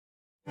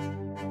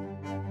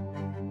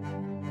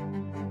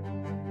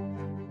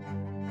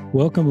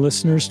Welcome,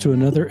 listeners, to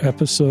another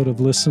episode of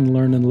Listen,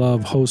 Learn, and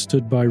Love,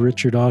 hosted by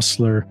Richard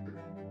Ostler.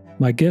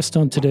 My guest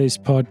on today's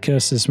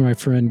podcast is my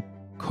friend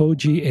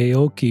Koji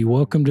Aoki.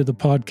 Welcome to the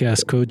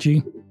podcast,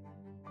 Koji.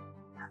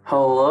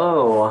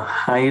 Hello.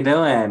 How you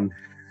doing?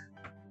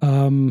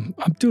 I'm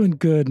doing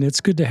good, and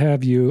it's good to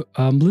have you.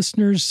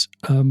 Listeners,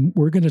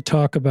 we're going to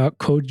talk about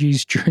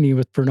Koji's journey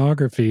with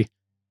pornography.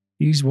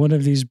 He's one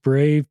of these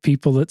brave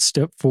people that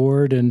step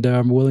forward and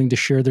are willing to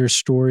share their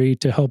story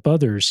to help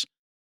others.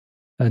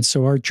 And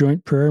so our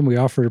joint prayer, and we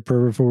offered a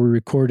prayer before we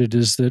recorded,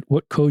 is that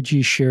what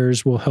Koji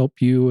shares will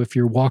help you if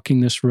you're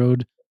walking this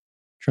road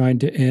trying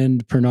to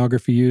end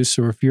pornography use,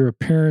 or if you're a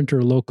parent or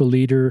a local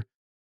leader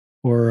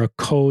or a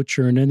coach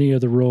or in any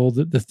other role,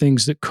 that the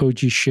things that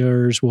Koji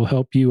shares will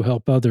help you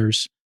help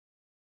others.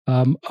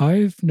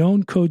 I've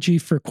known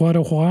Koji for quite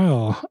a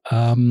while.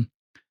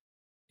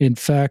 In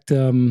fact,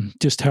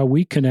 just how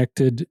we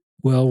connected,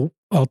 well,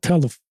 I'll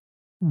tell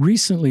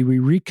recently we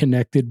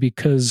reconnected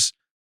because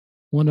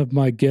one of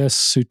my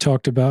guests who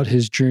talked about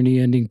his journey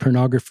ending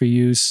pornography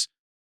use,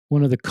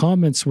 one of the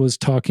comments was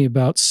talking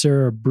about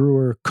Sarah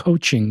Brewer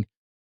coaching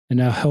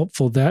and how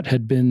helpful that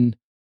had been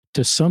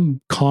to some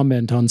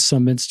comment on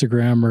some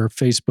Instagram or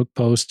Facebook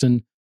post.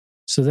 And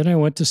so then I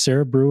went to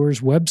Sarah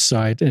Brewer's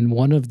website, and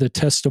one of the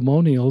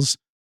testimonials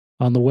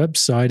on the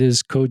website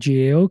is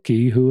Koji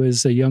Aoki, who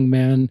is a young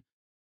man,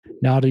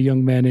 not a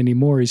young man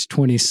anymore. He's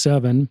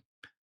 27,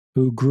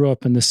 who grew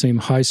up in the same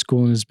high school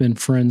and has been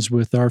friends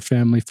with our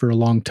family for a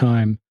long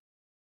time.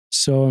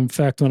 So, in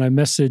fact, when I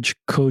messaged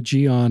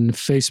Koji on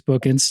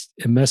Facebook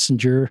and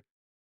Messenger,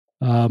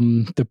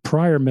 the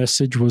prior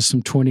message was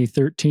from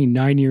 2013,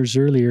 9 years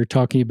earlier,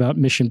 talking about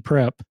mission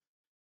prep.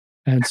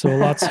 And so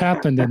lots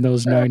happened in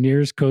those 9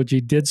 years.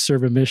 Koji did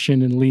serve a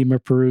mission in Lima,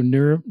 Peru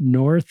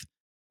North.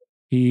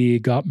 He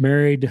got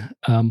married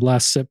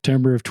last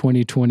September of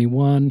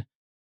 2021.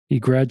 He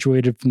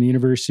graduated from the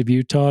University of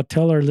Utah.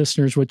 Tell our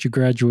listeners what you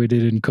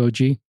graduated in,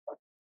 Koji.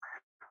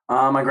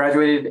 I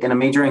graduated in a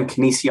major in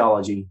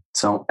kinesiology,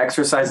 so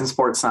exercise and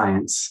sports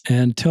science.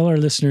 And tell our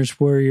listeners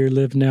where you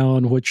live now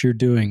and what you're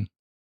doing.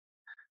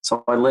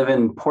 So I live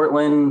in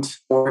Portland,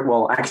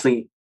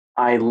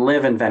 I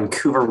live in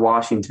Vancouver,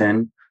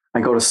 Washington.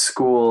 I go to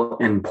school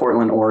in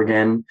Portland,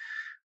 Oregon,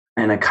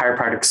 in a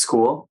chiropractic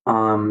school.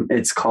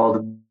 It's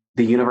called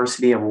the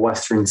University of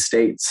Western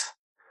States.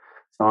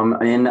 So I'm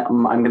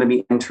going to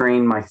be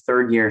entering my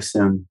third year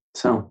soon.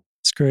 So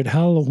it's great.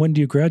 When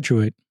do you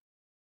graduate?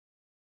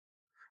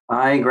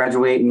 I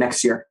graduate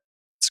next year.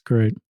 That's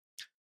great.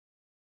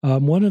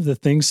 One of the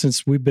things,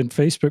 since we've been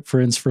Facebook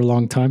friends for a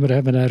long time, but I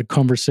haven't had a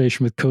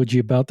conversation with Koji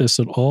about this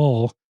at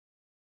all.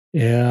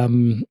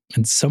 And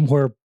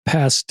somewhere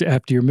past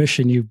after your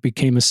mission, you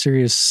became a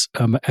serious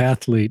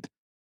athlete,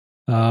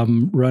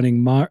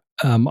 running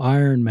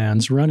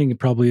Ironmans. Running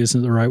probably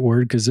isn't the right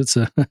word because it's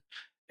a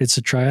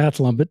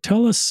triathlon. But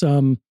tell us,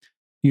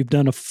 you've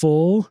done a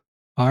full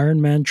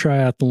Ironman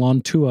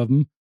triathlon, 2 of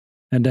them,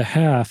 and a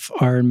half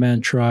Ironman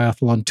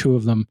triathlon, 2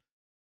 of them.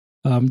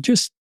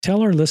 Just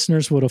tell our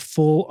listeners what a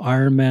full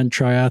Ironman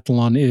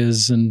triathlon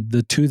is and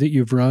the 2 that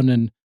you've run,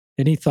 and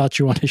any thoughts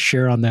you want to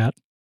share on that.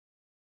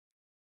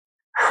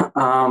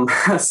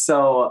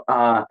 So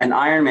an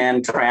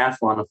Ironman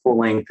triathlon, a full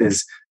length,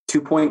 is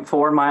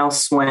 2.4 mile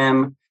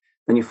swim.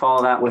 Then you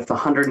follow that with a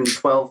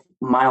 112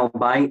 mile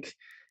bike.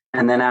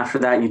 And then after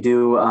that, you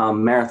do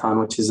marathon,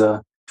 which is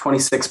a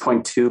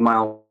 26.2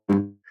 mile.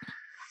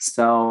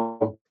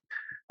 So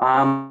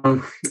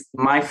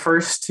my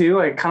first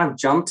 2, I kind of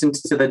jumped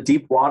into the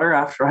deep water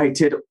after I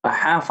did a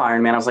half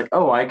Ironman. I was like,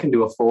 oh, I can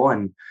do a full.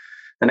 And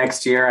the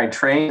next year I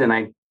trained and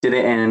I did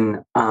it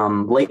in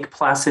Lake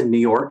Placid, New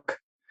York.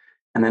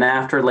 And then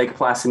after Lake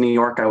Placid, New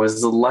York, I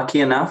was lucky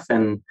enough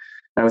and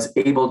I was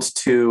able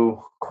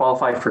to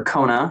qualify for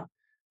Kona.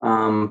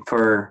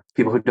 For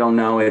people who don't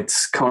know,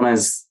 Kona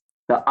is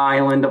the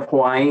island of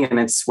Hawaii, and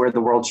it's where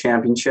the World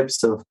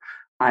Championships of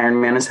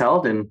Ironman is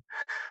held. And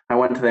I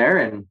went there,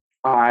 and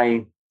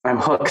I'm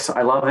hooked.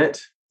 I love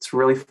it. It's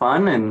really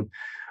fun. And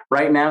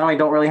right now, I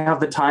don't really have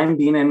the time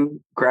being in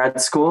grad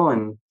school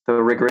and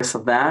the rigorous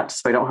of that,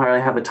 so I don't really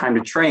have the time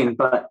to train.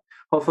 But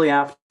hopefully,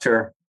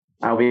 after,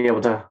 I'll be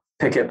able to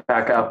pick it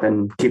back up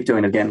and keep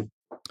doing it again.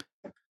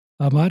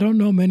 I don't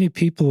know many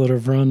people that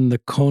have run the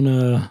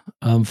Kona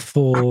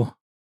full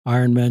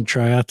Ironman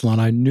triathlon.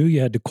 I knew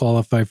you had to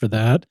qualify for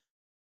that.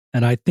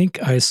 And I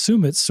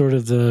assume it's sort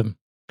of the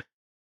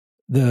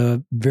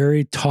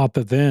very top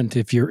event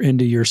if you're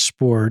into your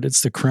sport.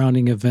 It's the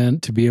crowning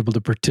event to be able to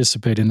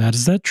participate in that.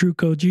 Is that true,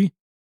 Koji?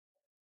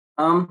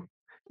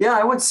 Yeah,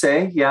 I would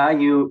say, yeah,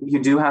 you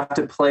do have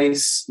to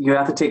place, you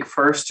have to take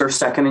first or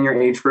second in your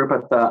age group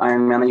at the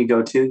Ironman that you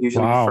go to,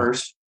 usually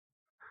first.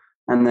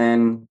 And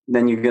then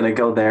you're going to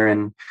go there,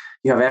 and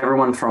you have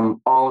everyone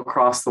from all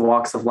across the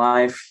walks of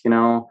life,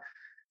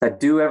 that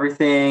do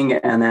everything,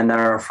 and then that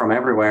are from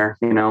everywhere,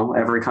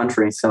 every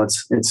country. So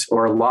it's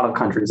or a lot of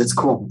countries. It's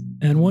cool.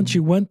 And once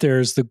you went there,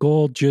 is the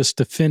goal just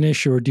to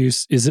finish, or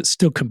is it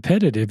still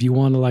competitive? You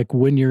want to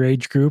win your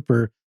age group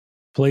or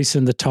place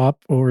in the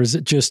top, or is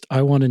it just,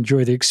 I want to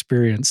enjoy the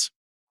experience?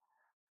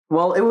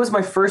 Well, it was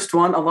my first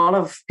one. A lot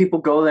of people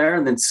go there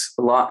and it's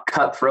a lot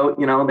cutthroat.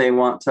 They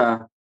want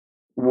to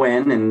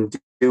win and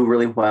do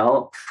really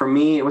well. For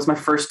me, it was my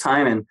first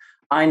time, and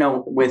I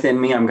know within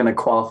me I'm going to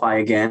qualify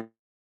again.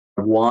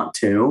 I want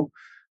to.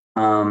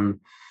 And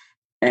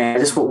I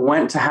just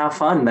went to have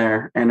fun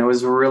there, and it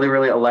was really,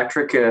 really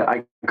electric.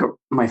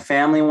 My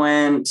family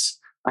went.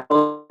 I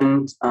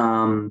went,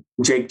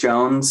 Jake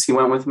Jones, he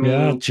went with me.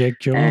 Yeah, Jake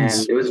Jones.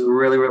 And it was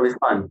really, really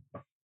fun.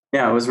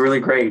 Yeah, it was really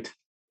great.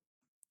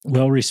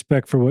 Well,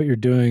 respect for what you're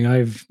doing.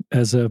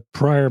 As a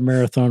prior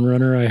marathon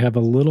runner, I have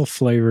a little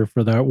flavor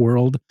for that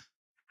world,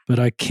 but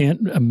I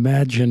can't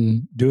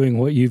imagine doing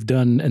what you've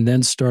done and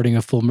then starting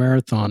a full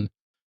marathon.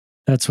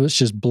 That's what's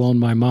just blown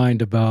my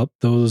mind about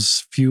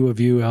those few of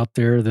you out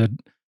there that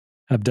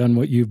have done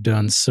what you've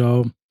done.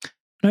 So,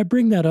 and I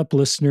bring that up,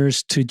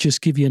 listeners, to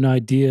just give you an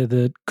idea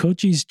that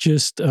Koji's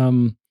just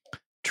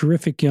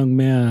terrific young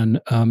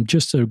man,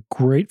 just a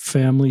great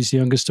family. He's the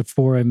youngest of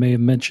four. I may have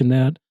mentioned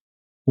that.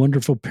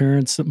 Wonderful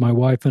parents that my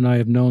wife and I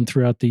have known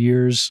throughout the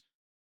years.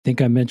 I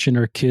think I mentioned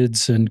our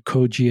kids and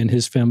Koji and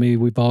his family.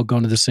 We've all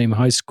gone to the same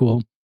high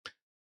school.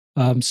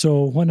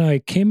 So when I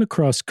came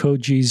across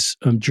Koji's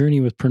journey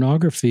with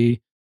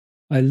pornography,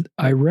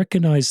 I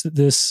recognized that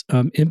this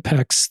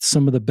impacts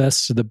some of the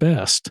best of the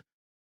best.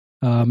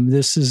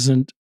 This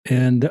isn't,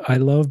 and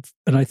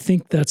I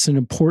think that's an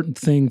important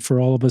thing for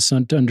all of us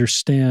to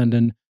understand.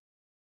 And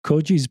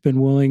Koji's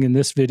been willing in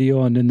this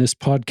video and in this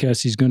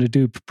podcast, he's going to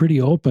do pretty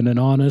open and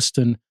honest.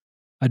 And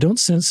I don't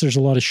sense there's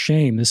a lot of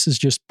shame. This is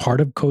just part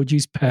of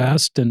Koji's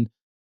past and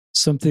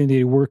something that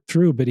he worked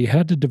through, but he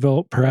had to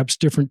develop perhaps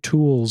different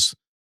tools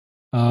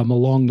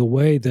along the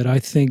way that I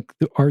think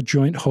our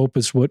joint hope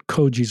is what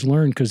Koji's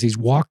learned, because he's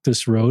walked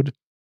this road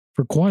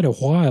for quite a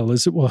while,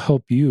 is it will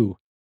help you.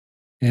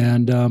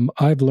 And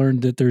I've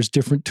learned that there's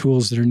different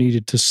tools that are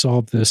needed to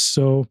solve this.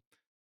 So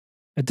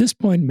at this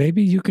point,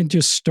 maybe you can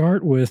just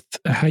start with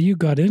how you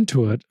got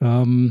into it,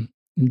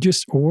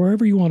 just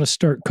wherever you want to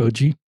start,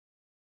 Koji.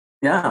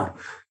 Yeah.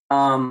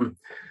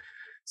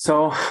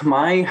 So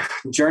my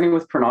journey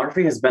with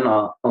pornography has been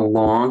a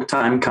long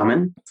time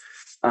coming.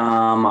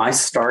 I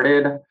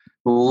started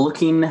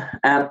looking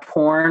at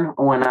porn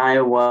when I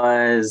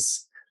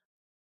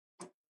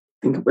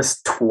think it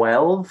was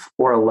 12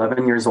 or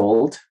 11 years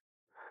old.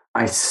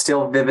 I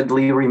still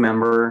vividly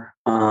remember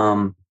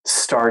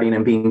starting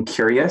and being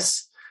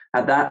curious.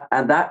 At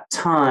that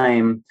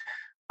time,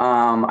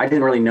 I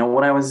didn't really know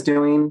what I was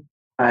doing.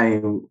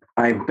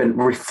 I've been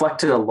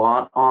reflected a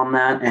lot on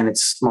that, and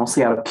it's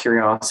mostly out of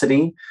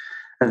curiosity.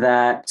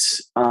 That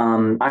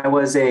I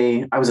was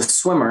a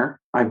swimmer.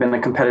 I've been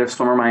a competitive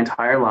swimmer my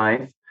entire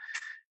life,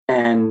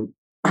 and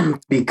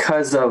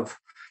because of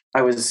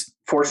I was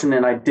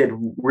fortunate, I did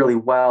really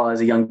well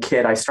as a young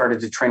kid. I started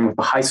to train with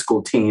the high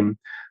school team.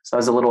 So I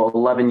was a little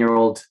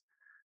 11-year-old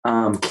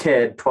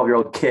kid,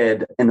 12-year-old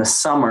kid in the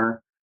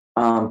summer,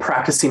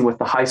 practicing with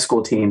the high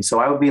school team. So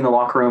I would be in the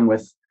locker room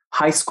with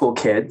high school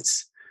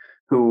kids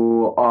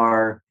who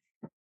are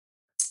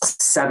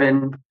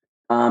 7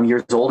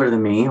 years older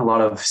than me, a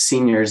lot of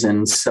seniors.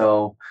 And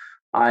so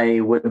I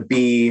would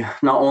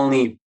not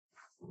only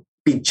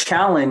be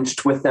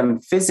challenged with them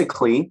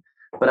physically,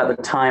 but at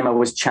the time I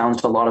was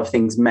challenged a lot of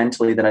things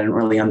mentally that I didn't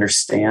really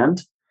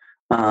understand.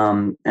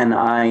 And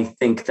I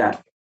think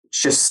that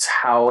just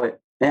how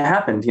it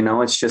happened,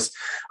 it's just,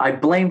 I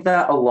blamed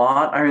that a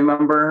lot. I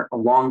remember a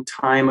long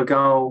time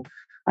ago,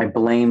 I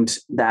blamed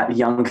that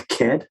young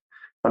kid,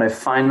 but I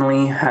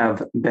finally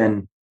have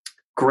been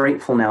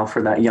grateful now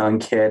for that young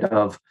kid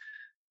of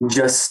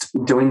just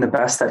doing the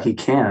best that he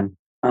can.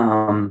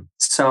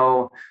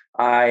 So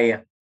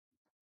I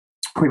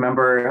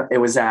remember it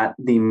was at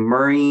the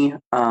Murray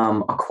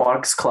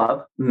Aquatics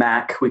Club,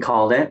 MAC, we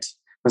called it.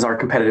 It was our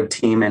competitive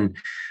team. And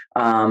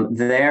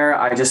there,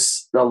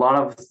 a lot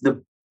of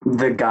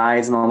the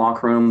guys in the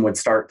locker room would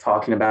start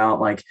talking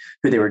about like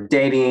who they were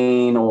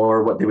dating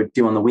or what they would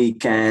do on the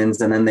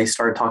weekends. And then they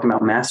started talking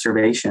about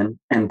masturbation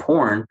and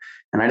porn.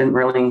 And I didn't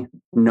really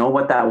know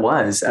what that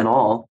was at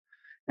all.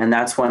 And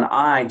that's when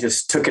I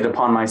just took it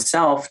upon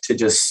myself to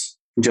just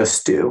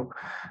do.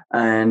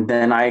 And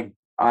then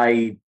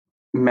I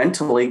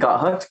mentally got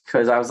hooked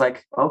because I was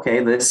like,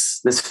 okay,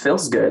 this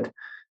feels good.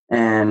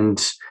 And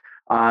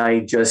I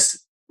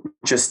just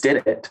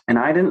did it. And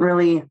I didn't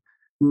really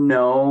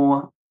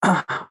know.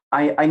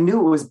 I knew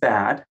it was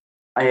bad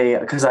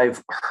because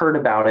I've heard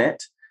about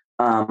it.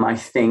 I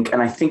think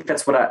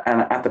that's what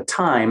at the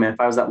time, if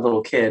I was that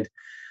little kid,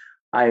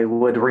 I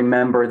would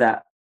remember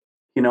that,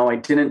 I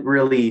didn't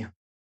really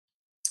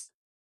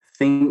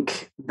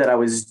think that I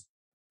was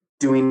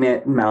doing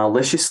it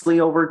maliciously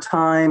over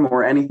time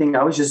or anything.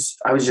 I was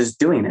just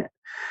doing it.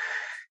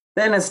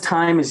 Then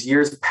as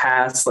years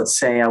passed, let's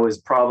say I was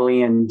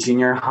probably in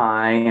junior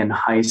high and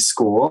high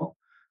school,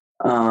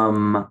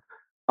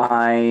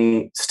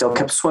 I still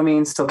kept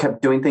swimming, still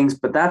kept doing things,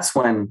 but that's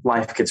when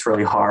life gets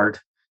really hard.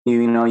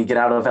 You get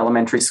out of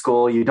elementary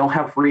school, you don't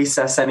have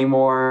recess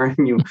anymore,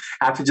 and you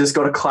have to just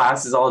go to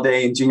classes all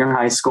day in junior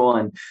high school.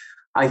 And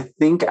I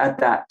think at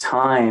that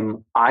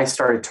time, I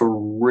started to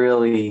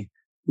really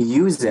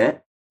use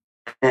it.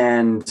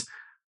 And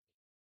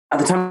at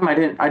the time I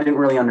didn't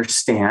really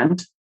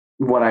understand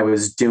what I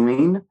was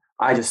doing.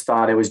 I just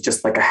thought it was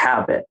just like a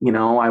habit.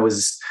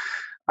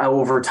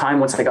 Over time,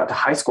 once I got to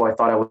high school, I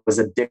thought I was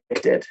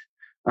addicted,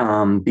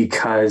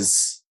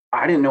 because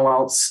I didn't know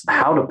else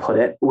how to put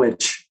it,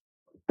 which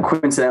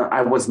coincidentally,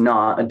 I was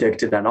not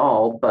addicted at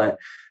all, but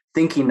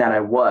thinking that I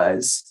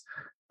was.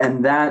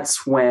 And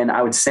that's when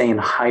I would say in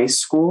high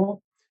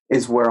school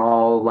is where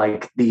all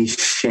like the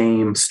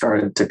shame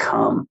started to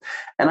come.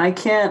 And I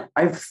can't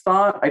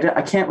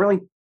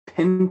really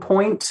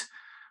pinpoint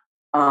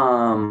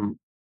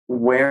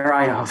where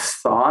I have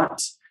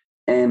thought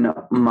in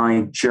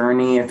my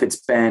journey, if it's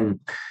been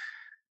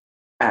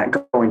at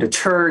going to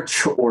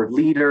church or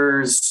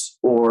leaders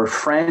or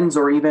friends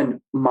or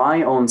even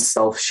my own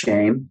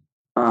self-shame,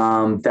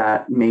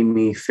 that made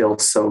me feel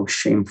so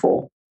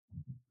shameful.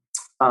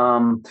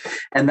 And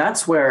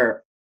that's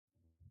where,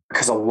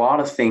 because a lot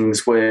of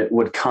things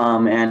would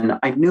come, and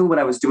I knew what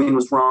I was doing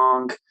was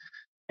wrong,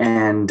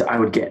 and I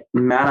would get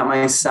mad at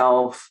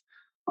myself.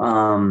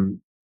 And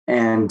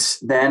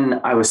then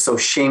I was so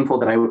shameful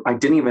that I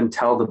didn't even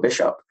tell the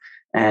bishop,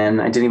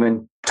 and I didn't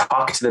even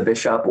talk to the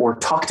bishop or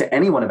talk to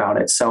anyone about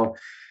it. So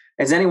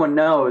as anyone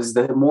knows,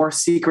 the more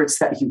secrets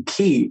that you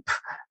keep,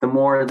 the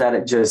more that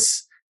it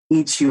just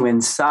eats you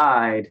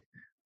inside,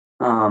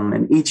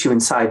 and eats you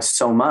inside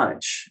so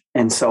much.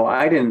 And so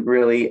I didn't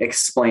really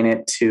explain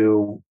it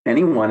to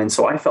anyone. And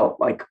so I felt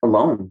like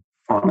alone,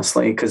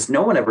 honestly, because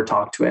no one ever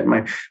talked to it.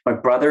 My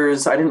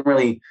brothers, I didn't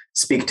really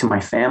speak to my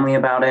family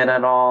about it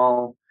at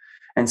all.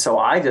 And so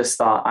I just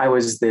thought I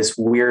was this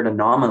weird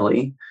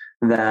anomaly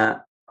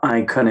that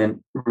I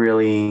couldn't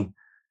really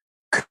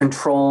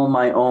control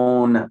my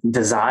own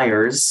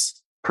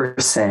desires per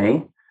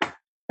se.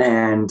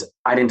 And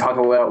I didn't talk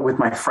about it with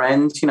my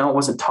friends, it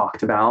wasn't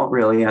talked about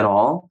really at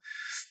all.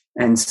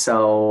 And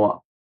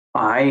so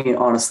I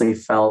honestly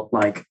felt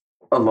like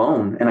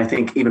alone. And I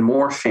think even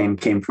more shame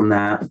came from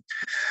that.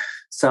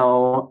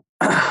 So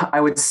I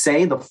would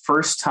say the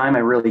first time that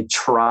I really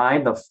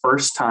tried to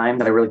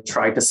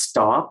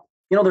stop,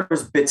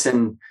 there's bits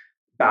and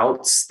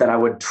bouts that I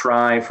would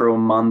try for a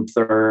month,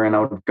 and I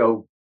would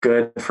go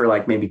good for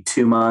like maybe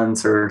 2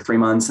 months or 3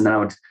 months, and then I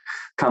would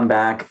come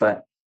back.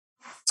 But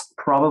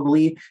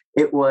probably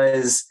it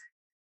was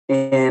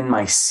in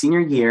my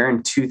senior year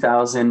in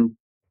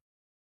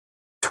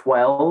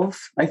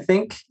 2012, I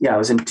think. Yeah, it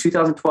was in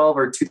 2012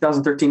 or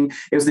 2013.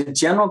 It was the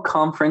general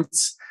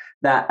conference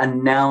that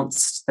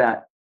announced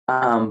that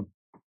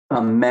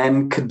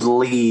men could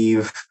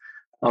leave,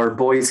 or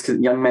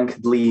young men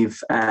could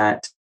leave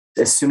as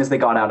soon as they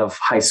got out of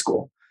high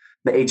school,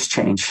 the age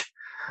change.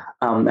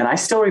 And I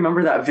still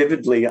remember that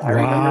vividly. I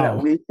remember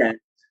that weekend.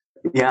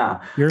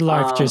 Yeah. Your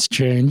life just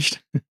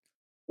changed.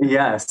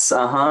 Yes.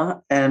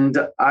 And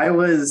I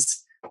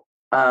was,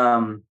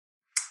 I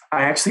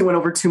actually went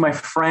over to my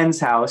friend's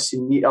house.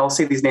 I'll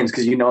say these names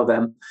because you know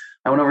them.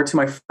 I went over to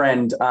my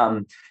friend,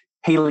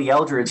 Haley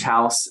Eldridge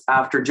house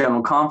after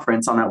general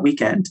conference on that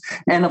weekend.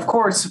 And of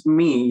course,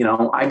 me,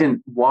 I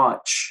didn't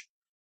watch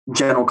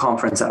general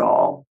conference at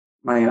all.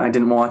 I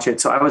didn't watch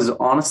it. So I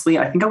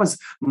think I was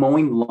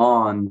mowing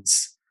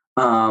lawns.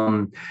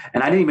 And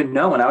I didn't even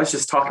know. And I was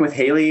just talking with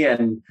Haley,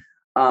 and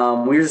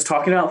we were just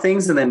talking about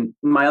things. And then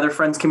my other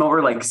friends came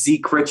over, like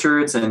Zeke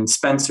Richards and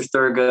Spencer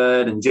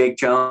Thurgood and Jake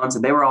Jones.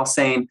 And they were all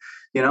saying,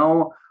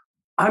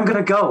 I'm going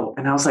to go.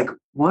 And I was like,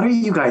 what are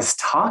you guys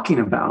talking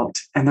about?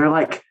 And they're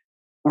like,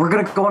 we're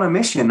going to go on a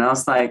mission. And I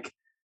was like,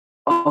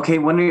 okay,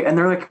 and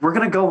they're like, we're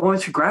going to go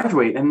once you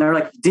graduate. And they're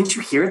like, didn't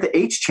you hear the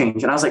age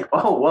change? And I was like,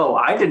 oh, whoa,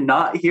 I did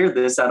not hear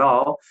this at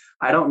all.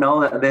 I don't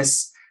know that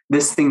this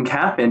thing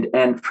happened.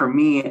 And for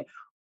me,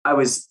 I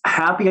was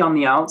happy on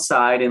the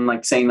outside and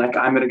like saying like,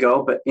 I'm going to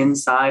go. But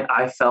inside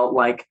I felt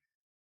like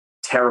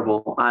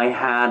terrible. I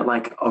had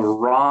like a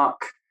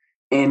rock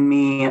in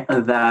me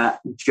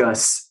that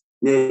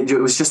it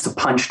was just a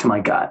punch to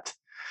my gut.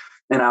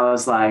 And I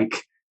was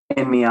like,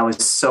 in me, I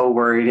was so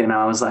worried, and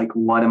I was like,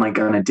 what am I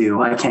going to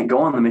do? I can't go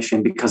on the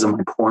mission because of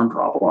my porn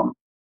problem.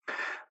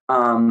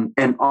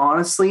 And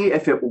honestly,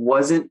 if it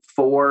wasn't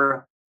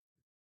for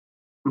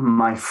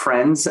my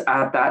friends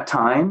at that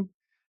time,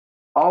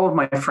 all of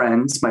my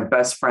friends, my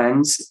best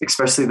friends,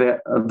 especially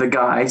the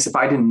guys, if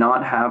I did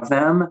not have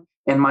them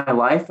in my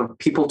life of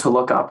people to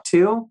look up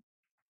to,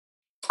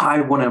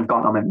 I wouldn't have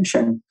gone on my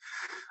mission.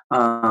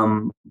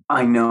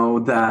 I know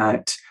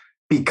that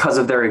because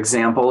of their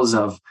examples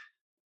of,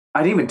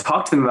 I didn't even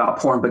talk to them about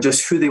porn, but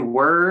just who they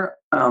were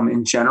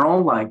in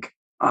general, like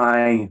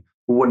I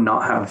would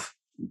not have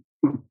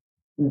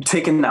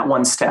taken that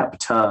one step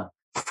to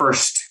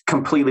first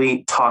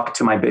completely talk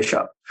to my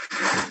bishop.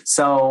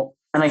 So,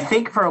 and I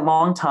think for a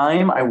long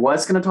time, I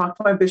was going to talk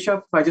to my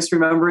bishop, if I just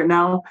remember it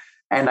now.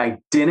 And I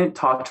didn't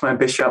talk to my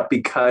bishop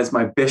because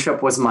my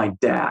bishop was my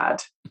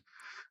dad.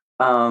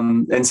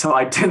 And so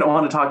I didn't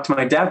want to talk to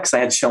my dad because I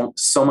had shown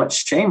so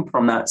much shame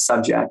from that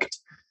subject.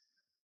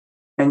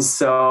 And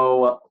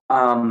so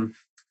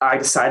I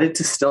decided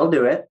to still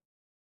do it.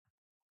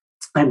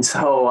 And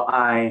so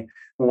I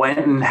went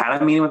and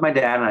had a meeting with my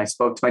dad, and I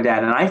spoke to my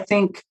dad. And I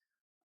think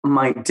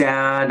my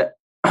dad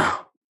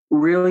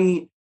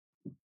really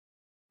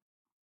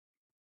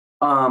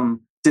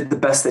did the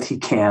best that he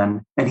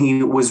can. And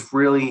he was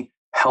really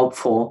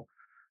helpful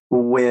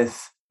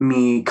with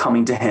me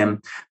coming to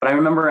him. But I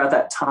remember at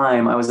that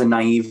time, I was a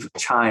naive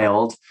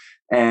child,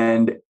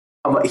 and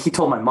he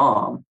told my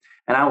mom,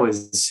 and I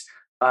was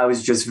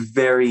just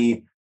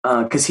very,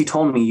 because he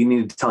told me, you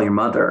needed to tell your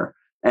mother.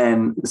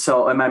 And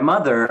so, and my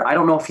mother, I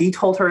don't know if he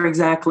told her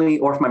exactly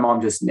or if my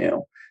mom just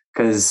knew,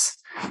 because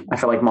I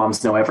feel like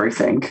moms know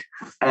everything.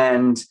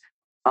 And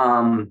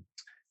I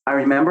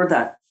remember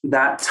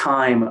that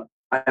time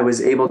I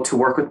was able to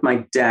work with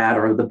my dad,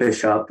 or the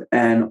bishop,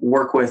 and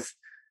work with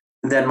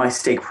then my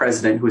stake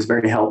president, who was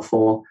very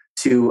helpful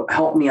to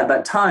help me at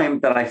that time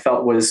that I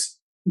felt was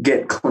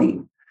get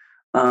clean.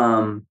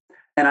 And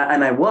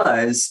I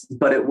was,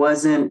 but it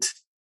wasn't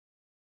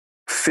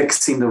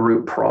fixing the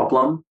root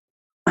problem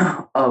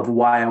of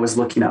why I was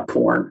looking at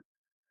porn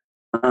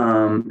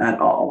at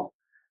all.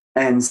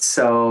 And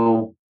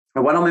so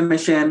I went on my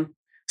mission,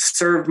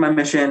 served my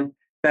mission,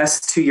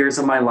 best 2 years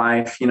of my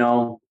life. You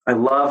know, I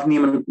love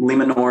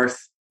Lima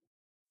North.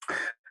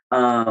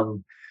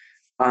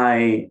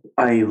 I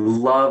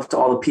loved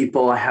all the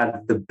people. I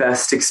had the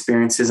best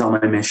experiences on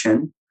my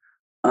mission.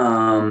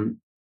 And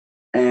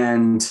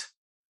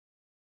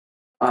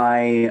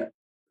I,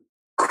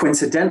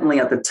 coincidentally,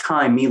 at the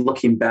time, me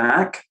looking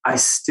back, I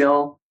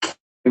still carried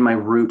my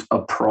root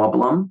a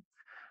problem.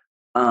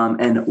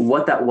 And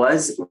what that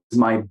was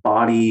my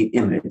body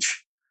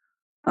image.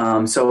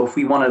 So if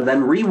we want to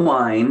then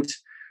rewind,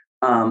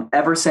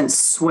 ever since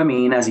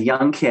swimming as a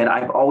young kid,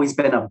 I've always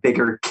been a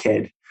bigger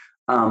kid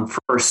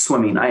for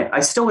swimming. I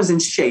still was in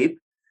shape,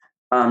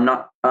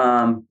 but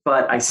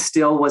I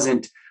still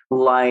wasn't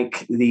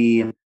like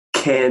the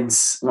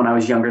kids when I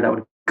was younger that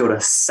would go to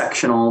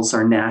sectionals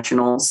or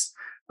nationals.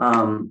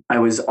 I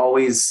was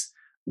always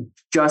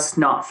just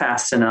not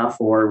fast enough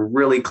or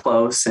really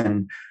close,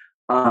 and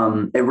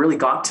it really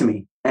got to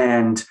me.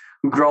 And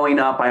growing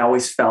up, I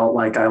always felt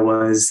like I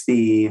was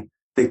the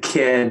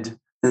kid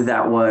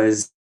that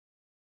was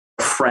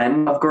a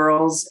friend of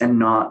girls and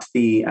not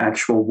the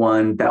actual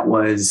one that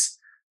was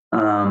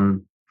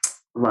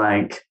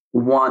like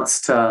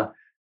wants to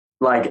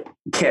like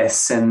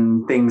kiss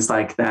and things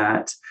like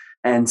that.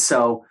 And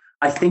so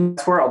I think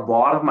that's where a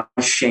lot of my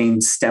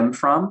shame stemmed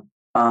from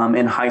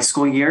in high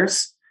school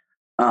years,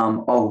 a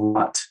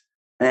lot.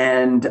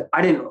 And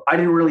I didn't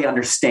really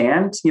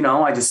understand, you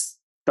know, I just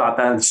thought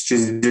that's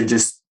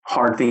just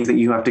hard things that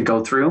you have to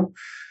go through.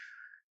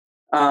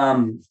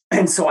 And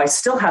so I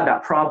still had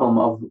that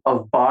problem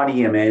of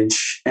body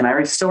image. And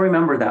I still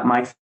remember that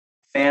my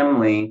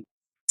family,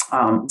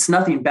 it's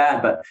nothing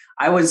bad, but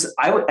I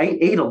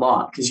ate a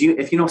lot, because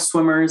if you know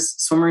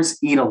swimmers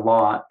eat a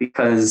lot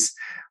because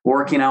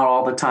working out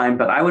all the time.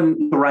 But I wouldn't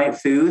eat the right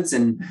foods,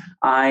 and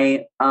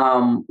I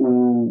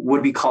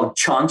would be called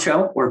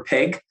chancho or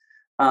pig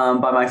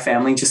by my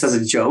family just as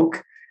a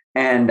joke.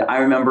 And I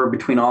remember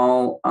between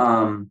all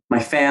my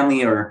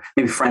family, or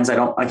maybe friends,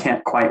 I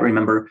can't quite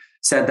remember,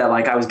 said that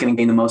like I was going to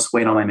gain the most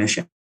weight on my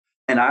mission.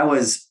 And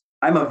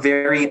I'm a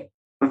very,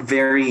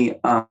 very,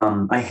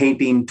 I hate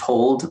being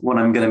told what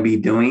I'm going to be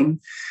doing.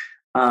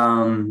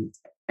 And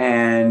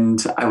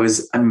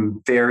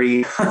I'm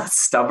very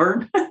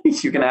stubborn.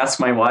 You can ask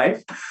my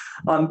wife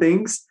on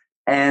things.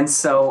 And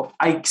so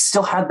I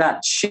still had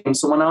that shame.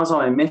 So when I was on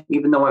my mission,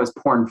 even though I was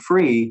porn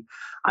free,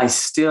 I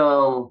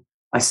still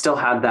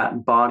had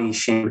that body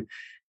shame.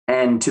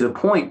 And to the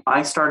point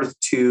I started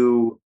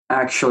to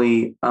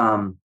actually,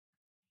 I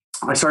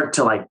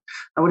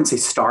wouldn't say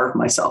starve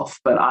myself,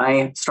 but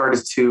I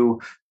started to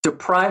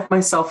deprive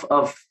myself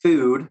of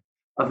food,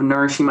 of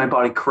nourishing my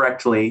body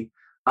correctly,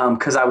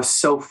 because I was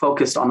so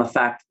focused on the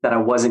fact that I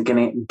wasn't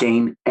going to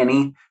gain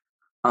any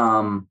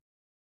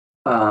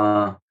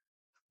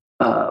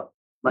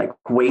like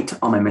weight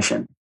on my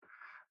mission.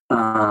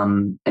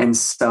 And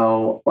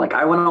so like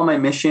I went on my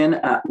mission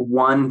at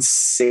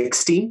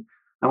 160.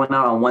 I went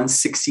out on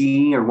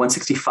 160 or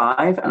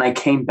 165, and I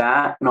came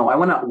back. No, I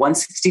went out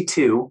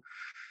 162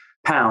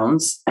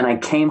 pounds, and I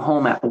came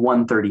home at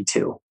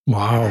 132.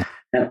 Wow.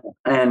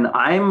 And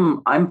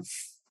I'm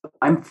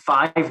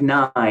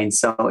 5'9",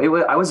 so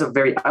I was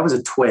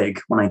a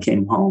twig when I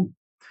came home.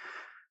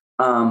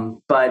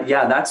 But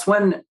yeah, that's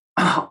when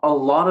a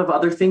lot of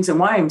other things, and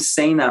why I'm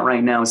saying that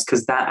right now is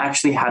because that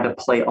actually had to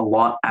play a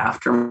lot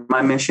after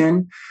my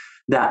mission,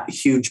 that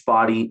huge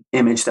body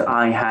image that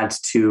I had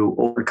to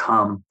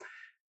overcome.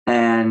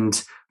 And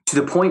to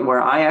the point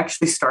where I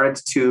actually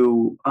started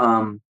to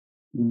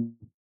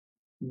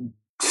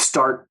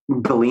start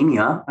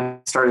bulimia. I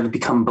started to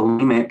become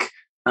bulimic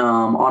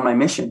on my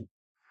mission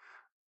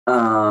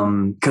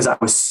because I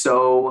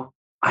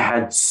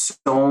had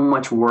so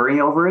much worry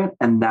over it,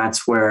 and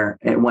that's where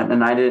it went.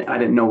 And I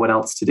didn't know what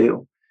else to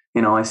do.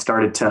 You know, I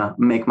started to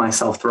make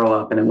myself throw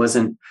up, and it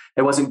wasn't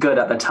good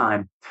at the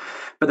time.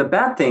 But the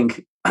bad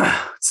thing,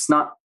 it's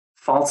not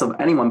faults of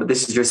anyone, but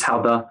this is just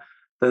how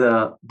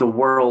the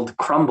world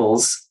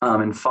crumbles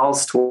and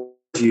falls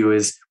you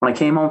is when I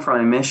came home from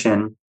my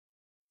mission,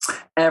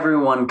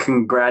 everyone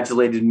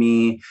congratulated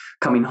me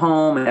coming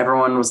home, and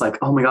everyone was like,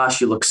 "Oh my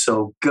gosh, you look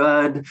so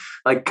good.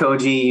 Like,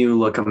 Koji, you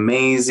look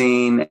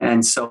amazing."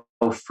 And so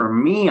for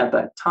me at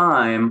that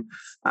time,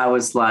 I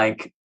was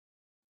like,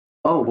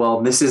 "Oh,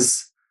 well, this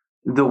is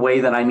the way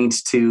that I need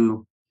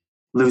to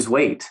lose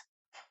weight,"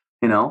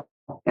 you know?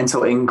 And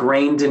so it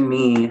ingrained in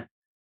me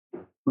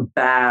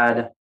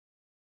bad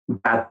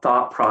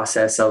thought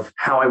process of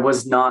how I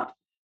was not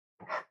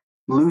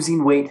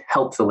losing weight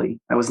healthily.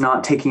 I was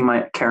not taking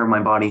care of my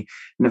body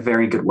in a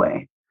very good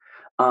way.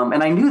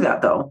 And I knew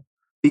that, though,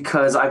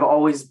 because I've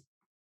always,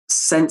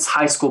 since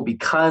high school,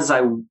 because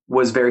I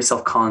was very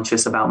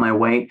self-conscious about my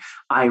weight,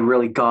 I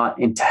really got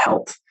into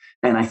health.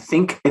 And I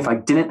think if I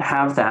didn't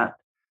have that,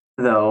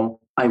 though,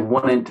 I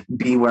wouldn't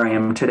be where I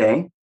am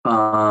today.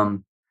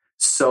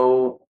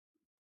 So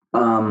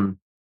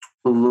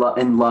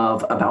in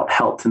love about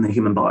health in the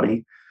human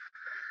body.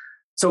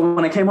 So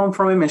when I came home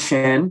from my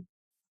mission,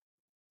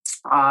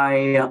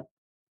 I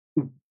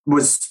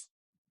was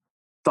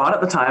thought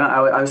at the time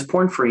I was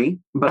porn free,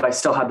 but I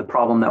still had the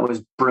problem that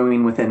was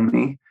brewing within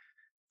me.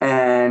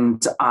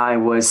 And I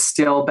was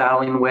still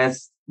battling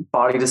with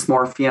body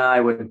dysmorphia. I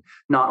would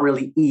not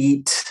really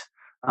eat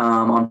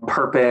on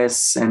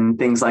purpose and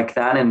things like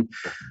that. And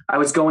I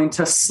was going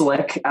to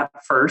SLIC at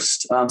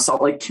first,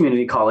 Salt Lake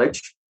Community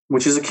College,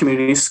 which is a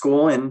community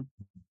school in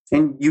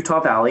Utah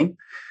Valley,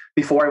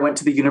 before I went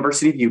to the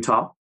University of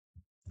Utah,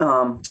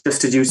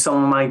 just to do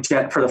some of my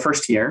jet for the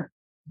first year.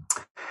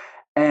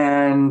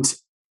 And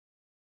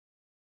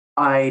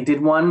I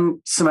did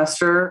one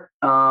semester,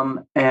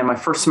 and my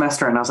first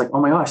semester, and I was like, "Oh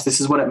my gosh, this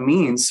is what it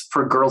means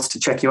for girls to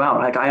check you out."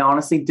 Like, I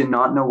honestly did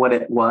not know what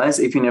it was,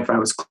 even if I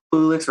was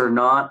clueless or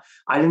not.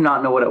 I did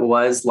not know what it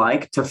was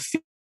like to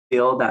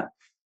feel that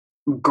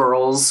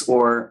girls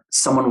or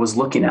someone was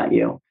looking at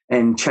you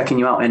and checking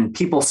you out, and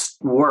people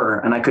were,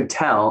 and I could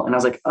tell. And I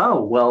was like,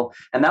 "Oh, well,"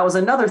 and that was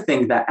another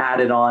thing that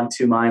added on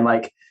to my,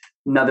 like,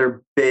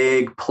 another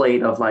big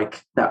plate of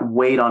like that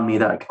weight on me,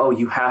 that like, "Oh,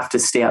 you have to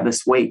stay at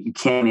this weight. You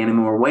can't add any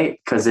more weight,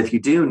 because if you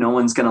do, no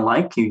one's going to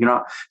like you. You're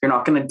not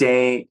going to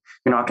date.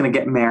 You're not going to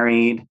get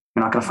married.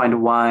 You're not going to find a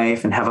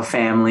wife and have a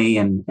family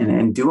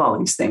and do all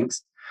these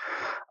things."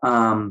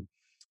 And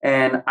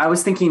I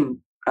was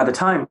thinking at the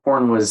time,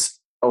 porn was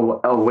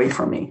away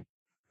from me.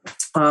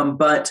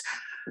 But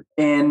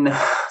let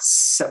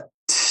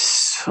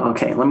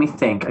me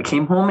think. I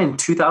came home in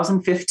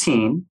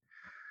 2015.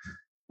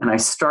 And I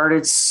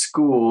started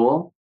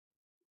school.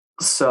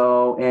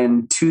 So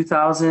in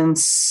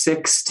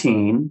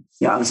 2016,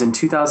 it was in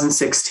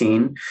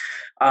 2016.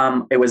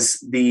 It was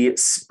the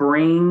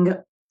spring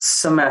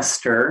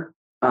semester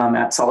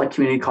at Salt Lake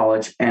Community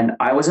College, and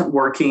I wasn't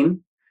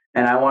working,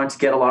 and I wanted to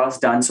get a lot of this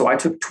done. So I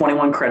took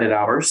 21 credit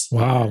hours.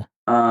 Wow.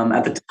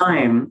 At the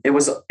time, it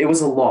was a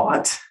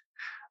lot,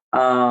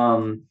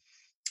 a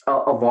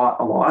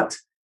lot.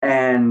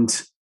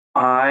 And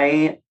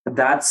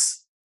that's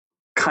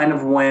kind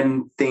of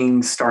when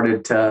things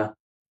started to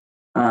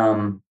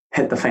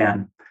hit the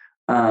fan.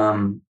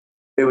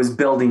 It was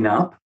building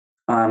up,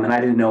 and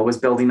I didn't know it was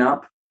building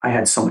up. I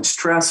had so much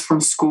stress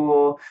from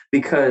school,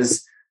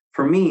 because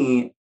for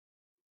me,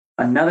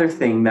 another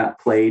thing that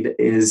played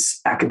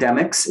is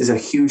academics is a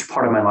huge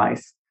part of my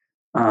life.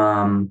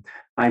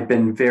 I've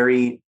been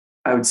very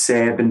a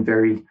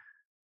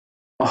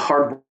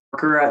hard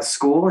worker at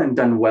school and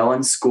done well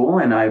in school.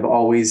 And I've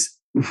always,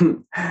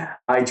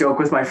 I joke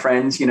with my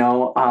friends,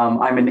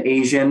 I'm an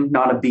Asian,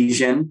 not a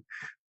Bijan.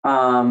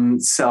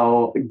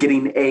 So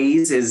getting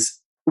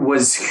A's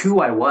was who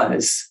I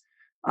was.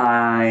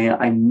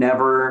 I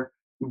never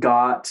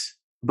got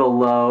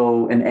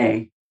below an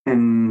A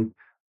and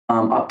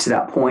up to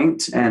that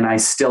point, and I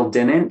still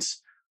didn't.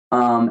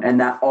 And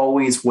that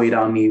always weighed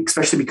on me,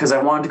 especially because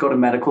I wanted to go to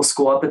medical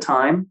school at the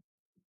time.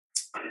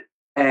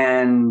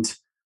 And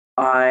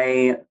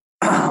I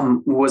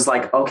was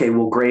like, okay,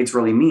 well, grades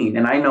really mean.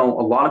 And I know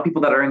a lot of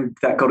people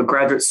that go to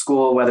graduate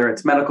school, whether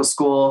it's medical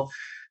school,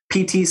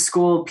 PT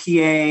school,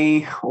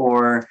 PA,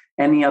 or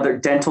any other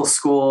dental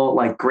school,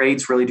 like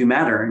grades really do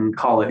matter in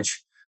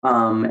college.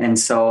 And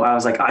so I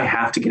was like, I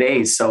have to get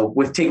A's. So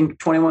with taking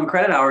 21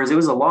 credit hours, it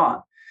was a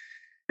lot.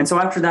 And so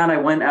after that, I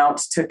went out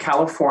to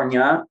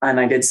California and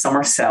I did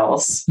summer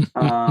sales.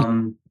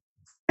 And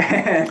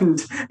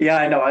yeah,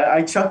 I know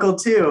I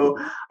chuckled too.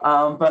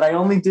 But I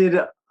only did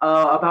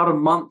about a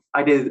month.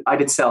 I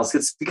did sales.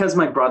 It's because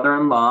my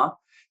brother-in-law,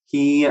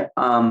 he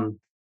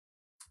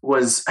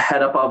was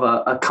head up of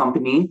a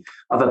company,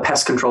 of a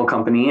pest control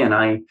company. And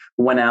I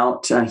went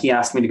out, he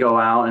asked me to go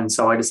out. And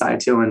so I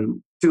decided to,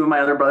 and two of my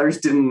other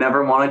brothers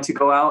never wanted to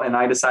go out. And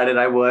I decided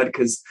I would,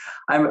 because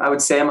I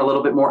would say I'm a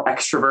little bit more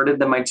extroverted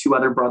than my two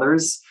other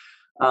brothers.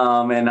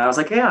 And I was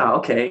like, yeah,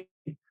 okay,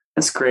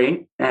 that's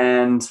great.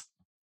 And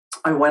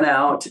I went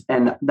out,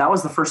 and that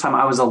was the first time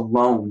I was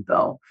alone,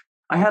 though.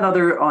 I had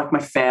like my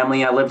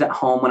family. I lived at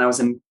home when I was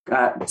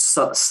at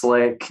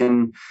SLIC,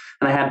 and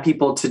I had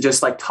people to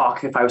just like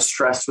talk if I was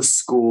stressed with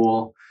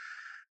school.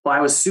 Well,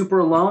 I was super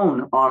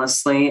alone,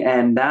 honestly.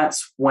 And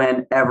that's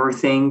when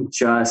everything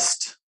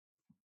just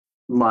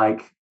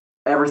like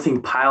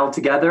everything piled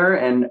together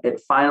and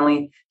it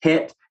finally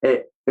hit.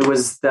 It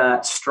was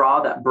that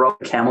straw that broke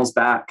the camel's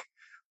back.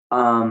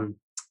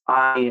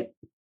 I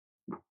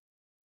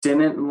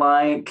didn't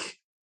like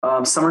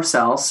summer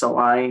cells, so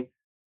I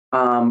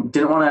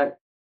didn't want to,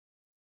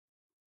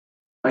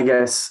 I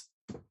guess,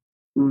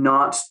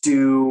 not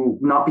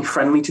be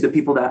friendly to the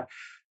people that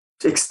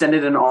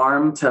extended an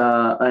arm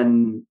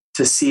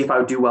to see if I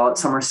would do well at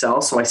summer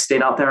cells. So I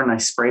stayed out there and I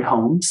sprayed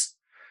homes,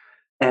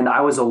 and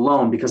I was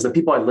alone because the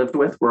people I lived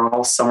with were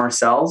all summer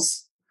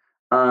cells.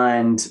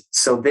 And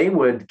so they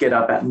would get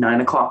up at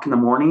 9 o'clock in the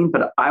morning,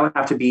 but I would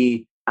have to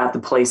be at the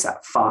place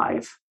at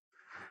 5.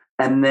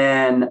 And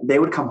then they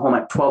would come home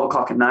at 12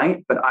 o'clock at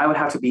night, but I would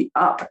have to be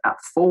up at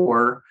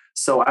 4.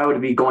 So I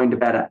would be going to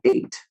bed at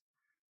 8.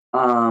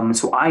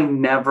 So I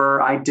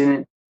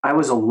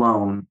was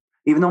alone,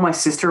 even though my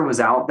sister was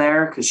out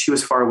there because she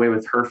was far away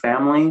with her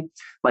family,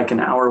 like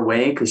an hour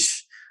away.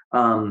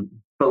 But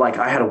like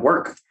I had to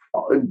work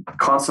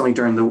constantly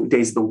during the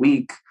days of the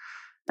week,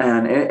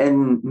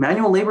 and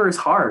manual labor is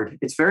hard.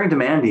 It's very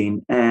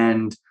demanding,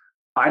 and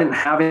I didn't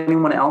have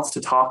anyone else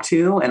to talk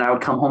to, and I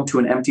would come home to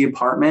an empty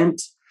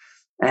apartment.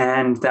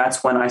 And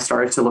that's when I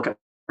started to look at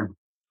porn,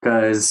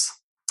 because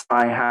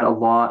I had a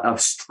lot of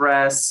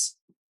stress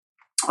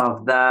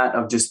of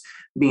just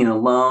being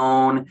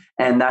alone.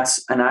 And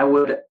I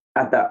would,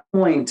 at that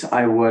point,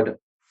 I would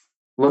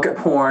look at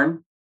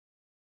porn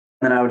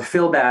and I would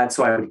feel bad.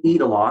 So I would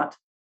eat a lot,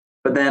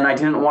 but then I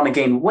didn't want to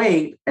gain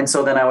weight. And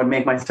so then I would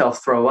make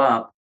myself throw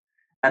up.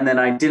 And then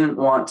I didn't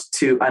want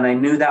to, and I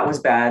knew that was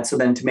bad. So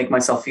then to make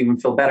myself even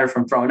feel better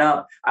from throwing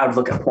up, I would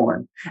look at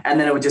porn. And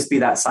then it would just be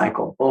that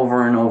cycle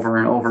over and over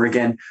and over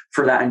again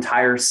for that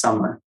entire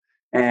summer.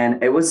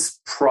 And it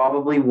was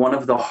probably one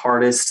of the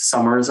hardest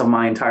summers of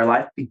my entire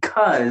life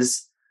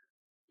because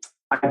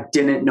I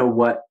didn't know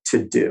what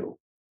to do.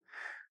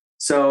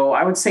 So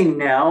I would say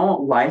now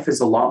life is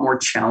a lot more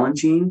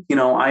challenging.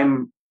 I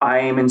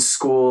am in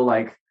school,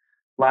 like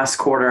last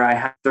quarter, I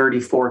had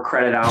 34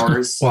 credit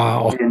hours.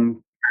 Wow.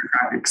 In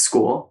graduate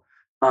school.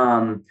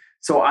 And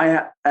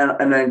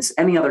it's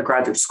any other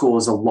graduate school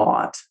is a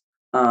lot.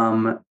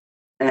 And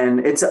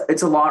it's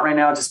a lot right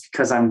now just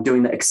because I'm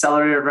doing the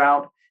accelerated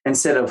route.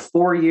 Instead of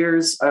 4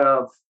 years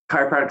of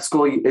chiropractic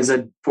school is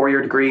a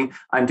 4-year degree,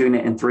 I'm doing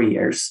it in 3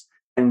 years.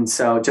 And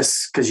so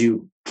just because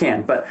you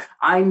can, but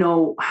I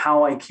know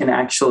how I can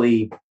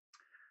actually,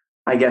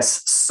 I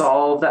guess,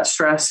 solve that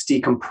stress,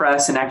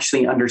 decompress, and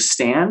actually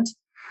understand.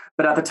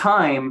 But at the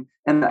time,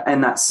 and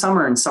that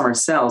summer in summer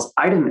cells,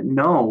 I didn't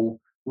know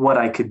what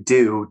I could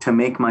do to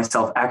make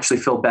myself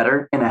actually feel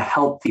better in a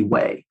healthy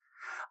way.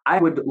 I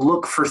would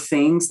look for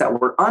things that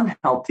were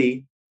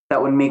unhealthy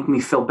that would make me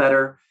feel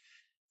better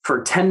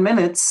for 10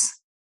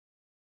 minutes,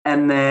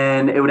 and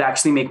then it would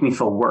actually make me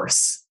feel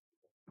worse.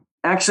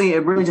 Actually,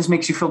 it really just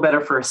makes you feel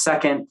better for a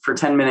second, for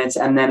 10 minutes,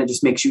 and then it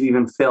just makes you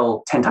even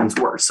feel 10 times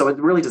worse. So it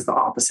really does the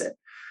opposite.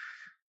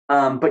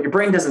 But your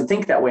brain doesn't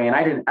think that way, and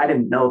I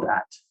didn't know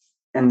that.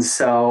 And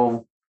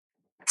so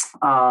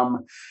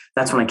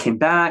that's when I came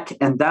back,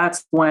 and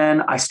that's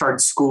when I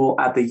started school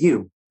at the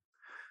U.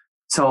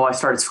 So I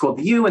started school at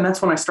the U, and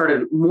that's when I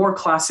started more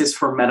classes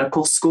for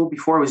medical school.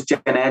 Before it was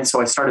gen ed, so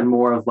I started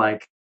more of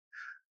like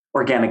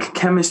organic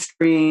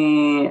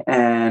chemistry,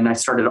 and I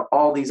started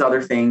all these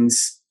other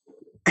things.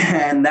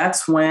 And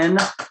that's when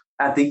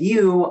at the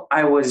U,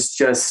 I was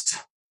just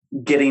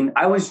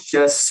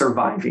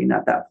surviving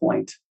at that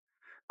point.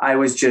 I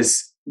was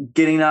just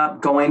getting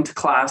up, going to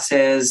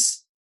classes,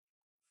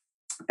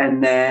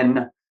 and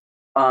then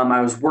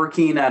I was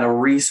working at a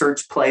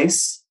research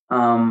place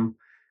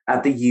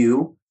at the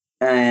U,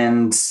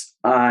 and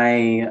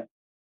I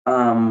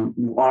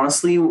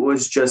honestly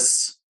was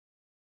just,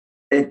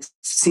 it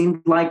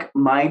seemed like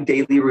my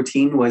daily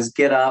routine was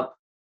get up,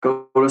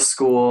 go to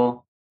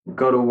school,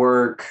 go to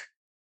work,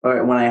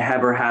 or when I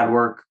ever had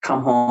work,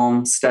 come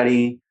home,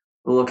 study,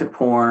 look at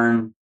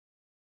porn,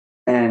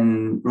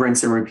 and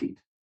rinse and repeat.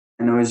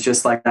 And it was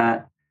just like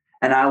that.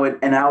 And I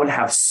would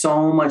have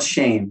so much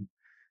shame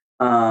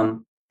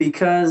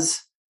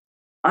because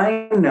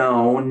I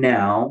know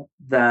now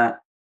that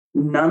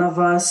none of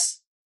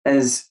us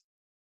as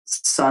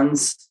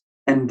sons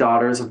and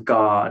daughters of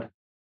God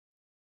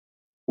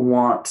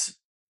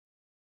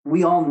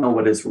we all know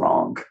what is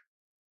wrong.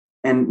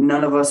 And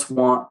none of us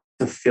want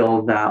to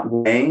feel that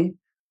way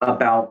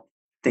about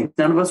things.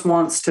 None of us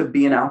wants to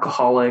be an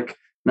alcoholic.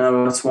 None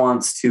of us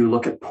wants to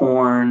look at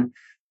porn.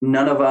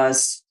 None of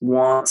us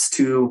wants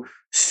to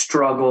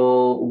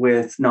struggle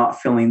with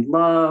not feeling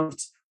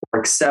loved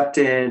or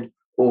accepted,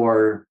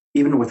 or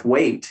even with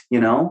weight.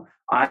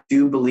 I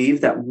do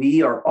believe that we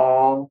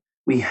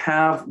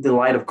have the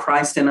light of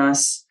Christ in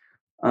us.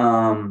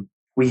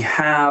 We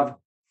have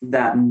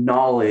that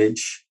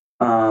knowledge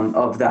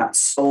of that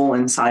soul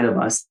inside of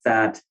us,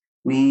 that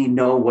we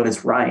know what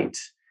is right.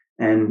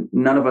 And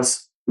none of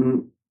us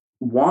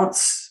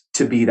wants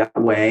to be that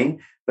way,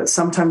 but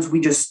sometimes we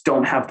just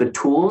don't have the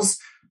tools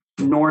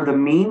nor the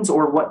means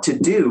or what to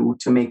do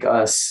to make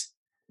us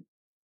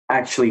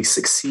actually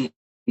succeed.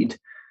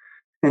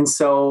 And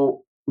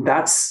so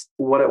that's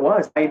what it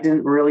was. I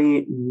didn't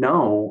really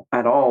know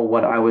at all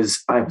what I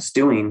was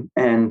doing.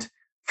 And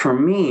for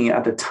me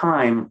at the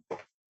time,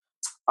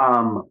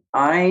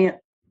 I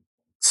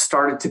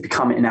started to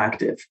become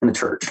inactive in the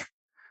church.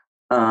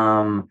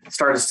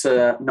 Started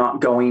to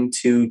not going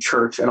to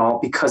church at all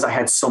because I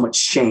had so much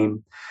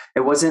shame.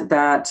 It wasn't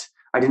that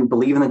I didn't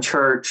believe in the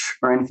church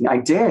or anything. I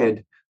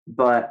did,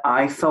 but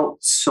I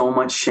felt so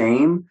much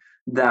shame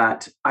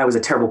that I was a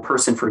terrible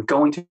person for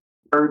going to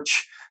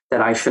church,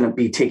 that I shouldn't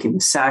be taking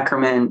the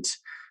sacrament.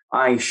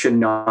 I should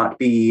not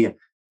be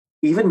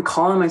even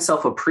calling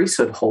myself a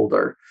priesthood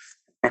holder.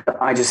 And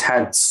I just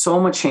had so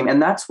much shame.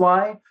 And that's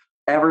why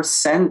ever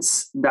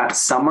since that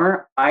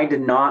summer, I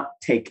did not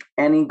take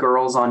any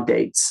girls on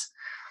dates,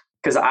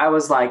 because I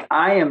was like,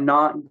 I am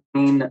not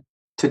going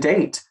to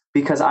date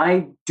because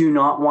I do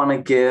not want to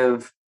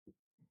give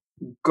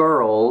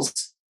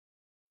girls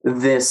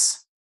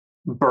this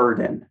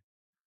burden.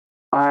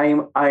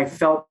 I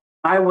felt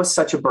I was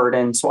such a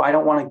burden, so I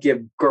don't want to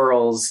give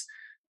girls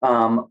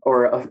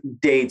or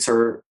dates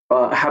or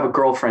have a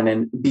girlfriend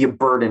and be a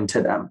burden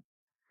to them.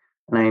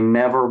 And I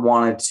never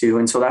wanted to,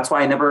 and so that's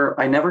why I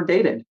never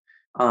dated.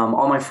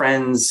 All my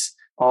friends,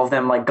 all of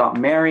them like got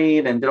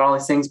married and did all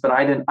these things, but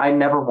I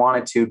never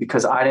wanted to,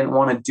 because I didn't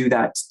want to do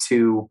that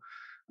to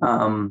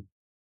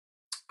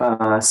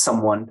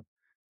someone.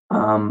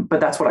 But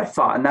that's what I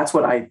thought. And that's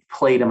what I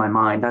played in my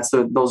mind.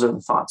 Those are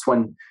the thoughts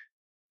when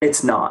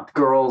it's not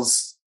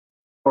girls,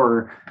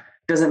 or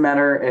doesn't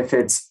matter if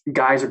it's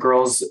guys or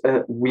girls.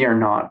 We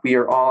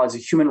are all, as a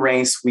human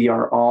race, we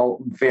are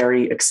all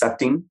very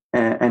accepting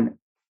and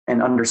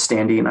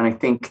understanding. And I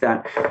think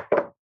that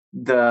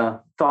the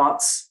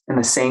thoughts and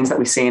the sayings that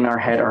we say in our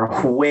head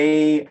are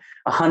way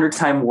 100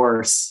 times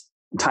worse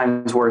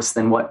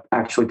than what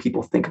actually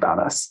people think about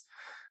us.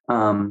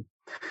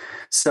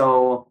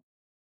 So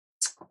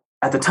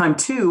at the time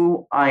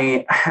too,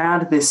 I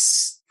had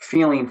this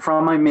feeling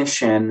from my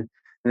mission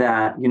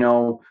that,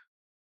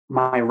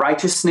 my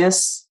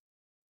righteousness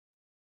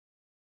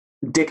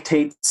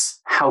dictates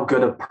how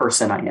good a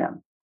person I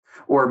am,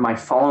 or my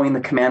following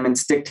the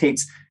commandments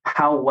dictates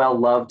how well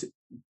loved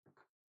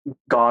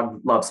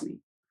God loves me.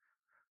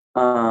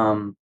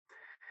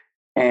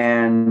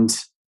 And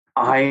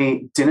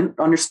I didn't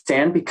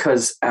understand,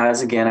 because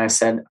as again, I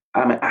said,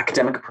 I'm an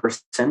academic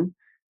person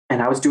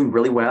and I was doing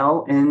really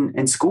well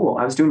in school.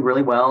 I was doing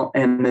really well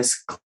in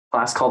this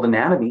class called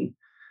anatomy,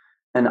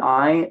 and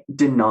I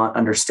did not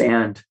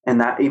understand.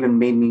 And that even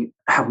made me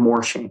have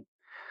more shame.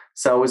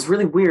 So it was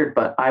really weird,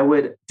 but I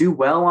would do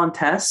well on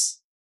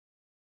tests,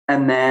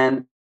 and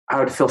then I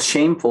would feel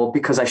shameful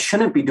because I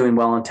shouldn't be doing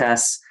well on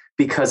tests,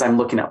 because I'm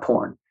looking at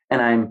porn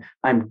and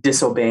I'm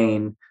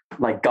disobeying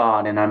like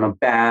God, and I'm a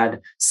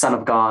bad son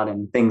of God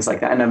and things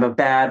like that. And I'm a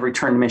bad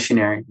returned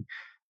missionary.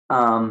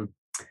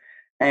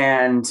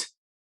 And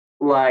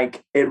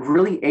like, it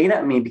really ate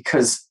at me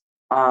because,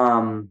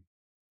 and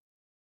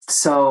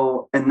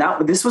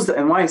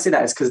why I say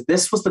that is because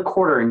this was the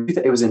quarter, and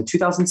it was in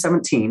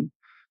 2017,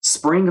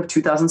 spring of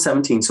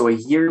 2017. So a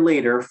year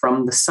later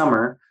from the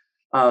summer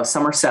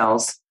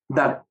cells,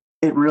 that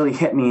it really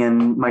hit me,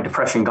 and my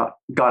depression got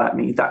at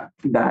me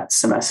that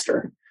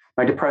semester.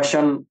 My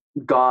depression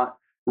got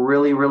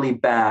really, really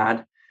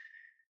bad.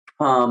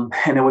 And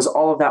it was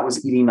all of that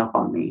was eating up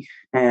on me.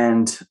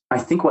 And I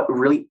think what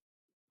really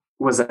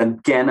was,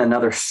 again,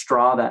 another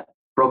straw that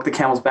broke the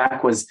camel's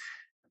back was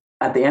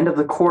at the end of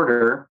the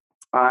quarter,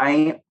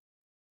 the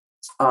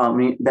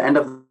end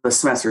of the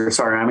semester,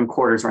 sorry, I'm in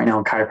quarters right now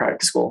in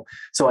chiropractic school.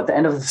 So at the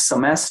end of the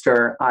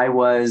semester, I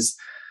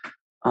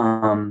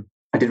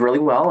did really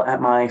well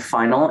at my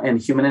final in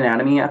human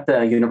anatomy at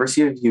the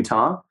University of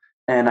Utah.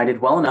 And I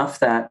did well enough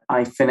that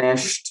I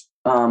finished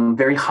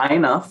very high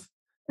enough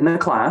in the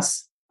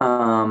class.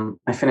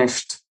 I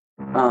finished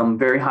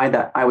very high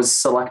that I was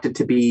selected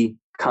to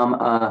become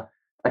a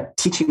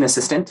teaching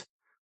assistant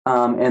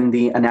in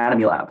the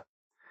anatomy lab.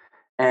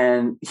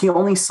 And he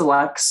only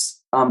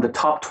selects the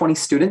top 20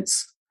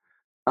 students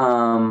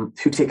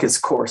who take his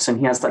course, and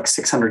he has like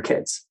 600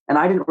 kids. And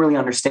I didn't really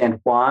understand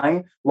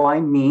why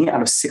me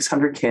out of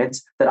 600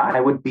 kids that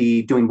I would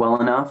be doing well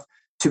enough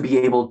to be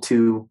able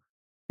to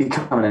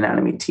become an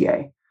anatomy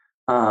TA.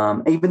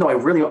 Even though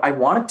I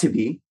wanted to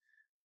be,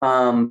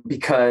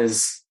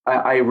 because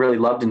I really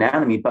loved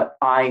anatomy, but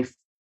I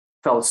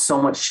felt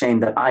so much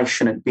shame that I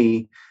shouldn't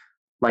be,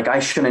 like, I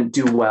shouldn't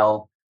do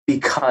well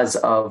because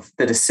of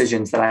the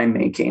decisions that I'm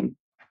making.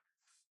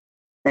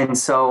 And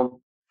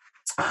so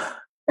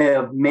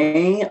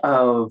May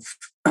of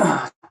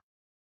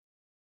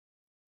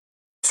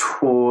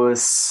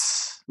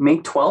May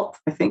 12th,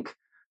 I think,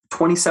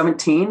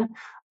 2017,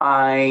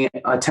 I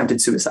attempted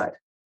suicide.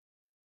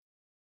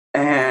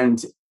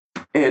 And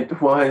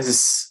it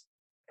was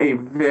a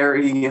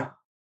very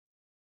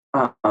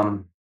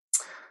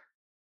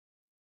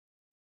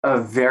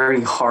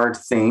hard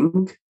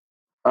thing,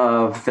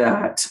 of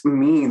that,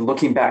 me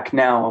looking back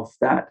now, of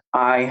that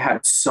I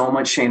had so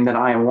much shame that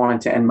I wanted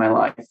to end my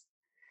life.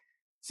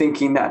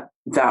 thinking that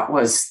that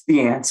was the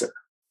answer.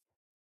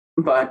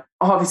 But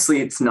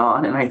obviously it's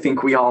not. And I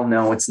think we all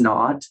know it's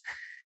not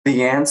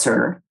the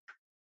answer.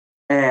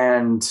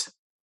 And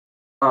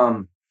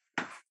I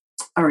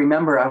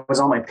remember I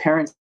was on my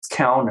parents'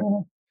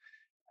 counter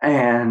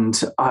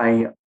and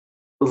I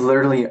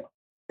literally,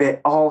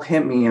 it all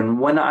hit me. And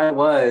when I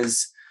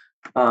was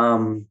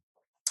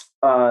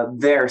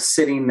there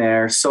sitting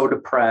there so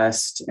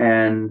depressed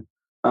and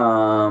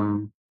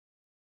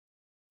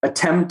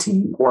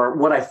attempting, or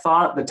what I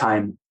thought at the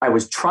time I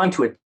was trying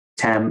to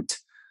attempt,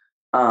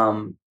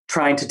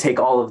 trying to take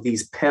all of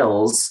these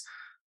pills,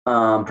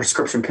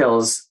 prescription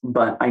pills,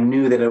 but I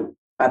knew that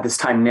at this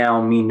time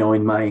now, me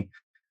knowing my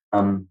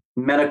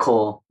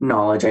medical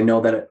knowledge, I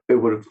know that it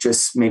would have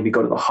just made me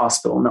go to the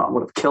hospital, not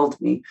would have killed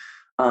me.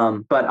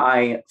 But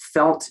I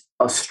felt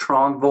a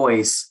strong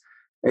voice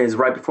is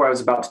right before I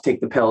was about to take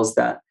the pills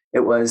that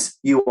it was,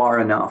 you are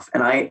enough.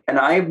 And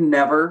I've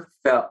never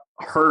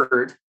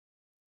heard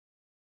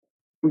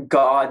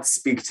God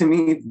speak to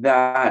me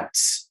that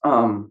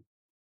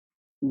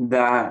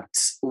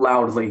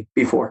loudly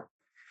before.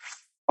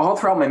 All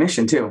throughout my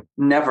mission too,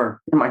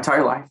 never in my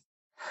entire life.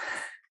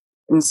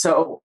 And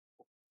so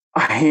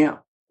I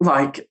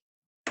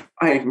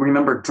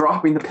remember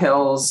dropping the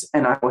pills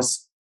and I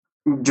was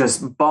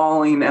just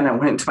bawling, and I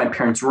went into my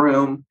parents'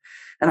 room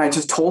and I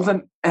just told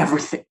them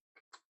everything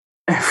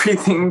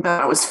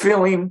that I was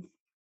feeling,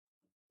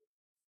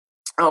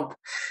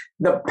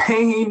 the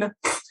pain,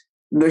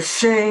 the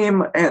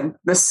shame, and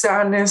the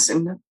sadness,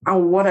 and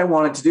what I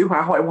wanted to do,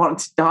 how I wanted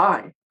to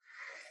die.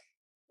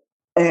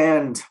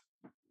 And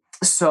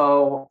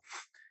so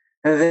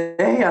they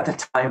at the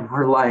time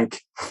were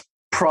like,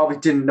 probably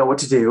didn't know what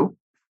to do.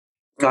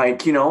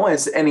 Like,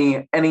 as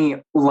any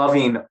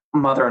loving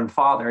mother and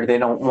father, they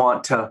don't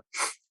want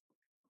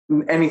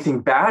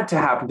anything bad to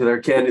happen to their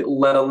kid,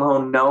 let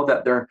alone know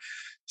that their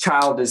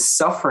child is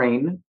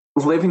suffering,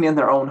 living in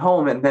their own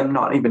home, and them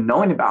not even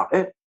knowing about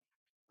it.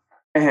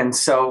 And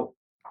so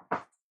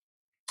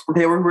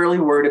they were really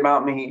worried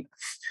about me.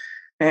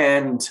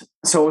 And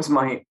so was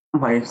my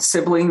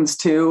siblings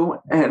too.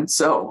 And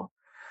so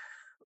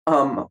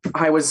I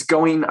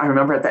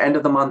remember at the end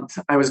of the month,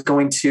 I was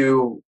going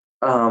to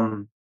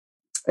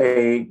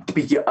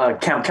be a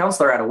camp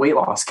counselor at a weight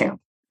loss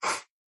camp.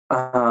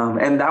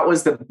 And that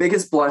was the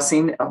biggest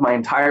blessing of my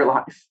entire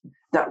life.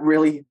 That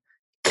really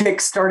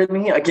kickstarted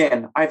me.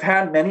 Again, I've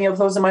had many of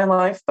those in my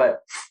life,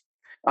 but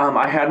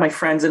I had my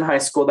friends in high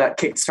school that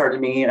kickstarted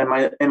me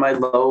in my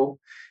low,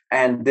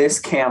 and this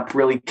camp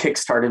really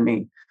kickstarted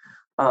me.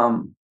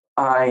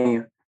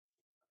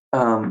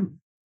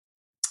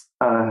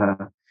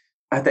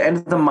 At the end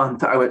of the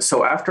month,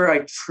 after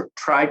I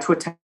tried to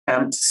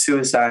attempt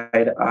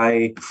suicide,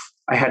 I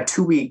had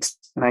 2 weeks,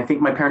 and I think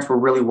my parents were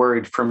really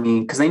worried for me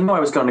because they knew I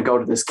was going to go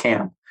to this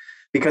camp,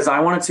 because I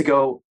wanted to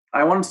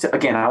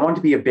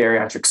be a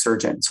bariatric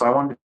surgeon. So I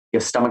wanted to be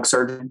a stomach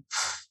surgeon,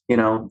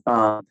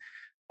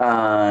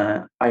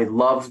 I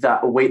loved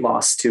that weight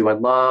loss too. I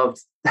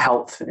loved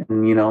health,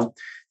 and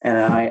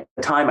at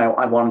the time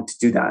I wanted to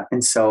do that.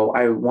 And so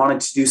I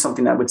wanted to do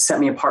something that would set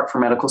me apart for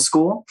medical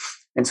school.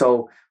 And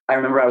so I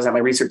remember I was at my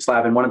research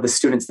lab, and one of the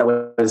students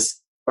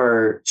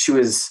she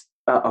was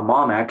a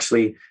mom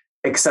actually,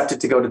 accepted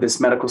to go to this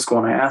medical school.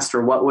 And I asked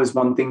her what was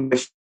one thing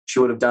that she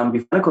would have done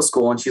before medical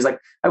school. And she's like,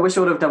 I wish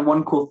I would have done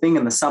one cool thing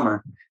in the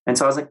summer. And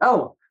so I was like,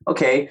 oh,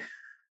 okay.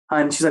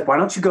 And she's like, why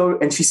don't you go?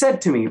 And she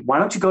said to me, why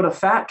don't you go to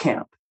fat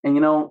camp? And,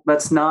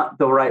 that's not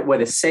the right way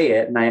to say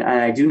it. And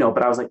I do know,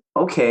 but I was like,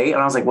 okay. And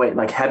I was like, wait,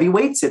 like heavy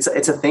weights? It's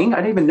a thing? I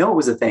didn't even know it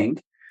was a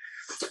thing.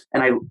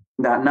 And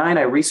that night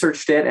I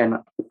researched it, and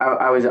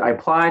I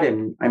applied,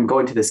 and I'm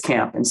going to this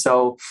camp. And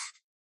so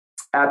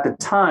at the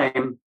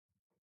time,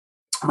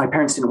 my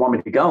parents didn't want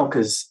me to go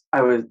because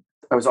I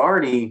was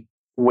already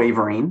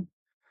wavering.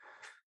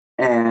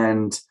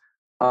 And,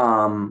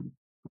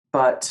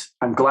 but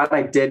I'm glad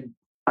I did.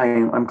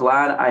 I'm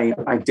glad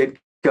I did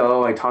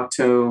go. I talked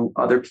to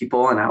other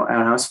people, and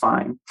I was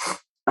fine.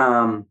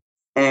 I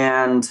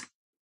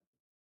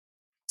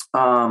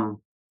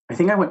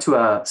think I went to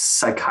a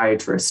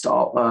psychologist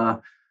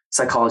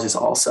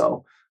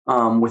also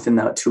within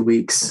that 2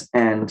 weeks,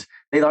 and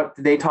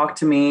they talked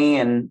to me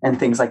and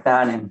things like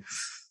that. And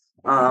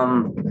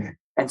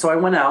so I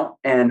went out,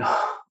 and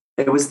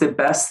it was the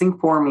best thing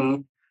for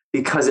me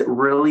because it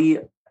really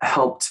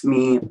helped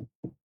me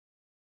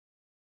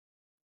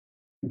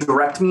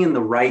direct me in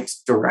the right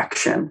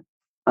direction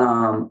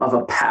of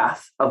a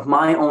path of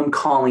my own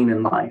calling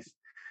in life.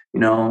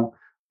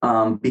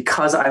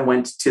 Because I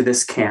went to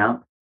this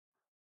camp,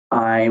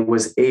 I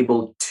was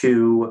able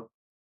to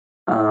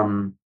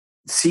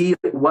see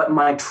what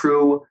my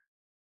true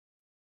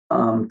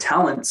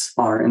talents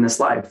are in this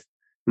life.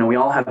 We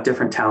all have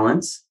different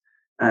talents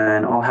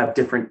and all have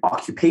different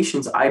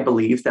occupations, I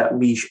believe, that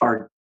we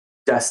are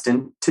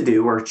destined to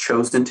do or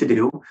chosen to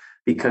do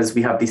because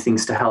we have these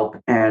things to help.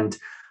 And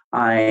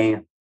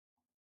I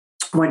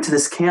went to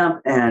this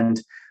camp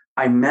and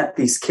I met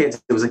these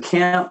kids. It was a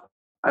camp.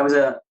 I was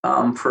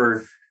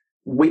for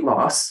weight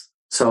loss.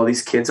 So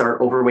these kids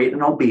are overweight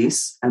and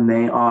obese, and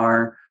they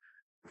are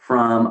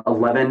from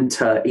 11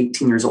 to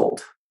 18 years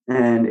old.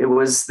 And it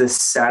was the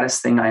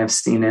saddest thing I have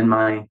seen in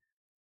my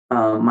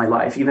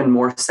life, even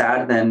more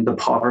sad than the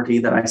poverty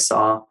that I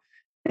saw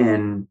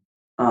in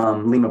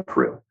Lima,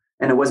 Peru.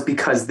 And it was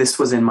because this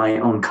was in my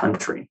own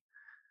country.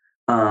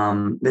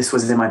 This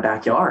was in my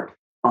backyard,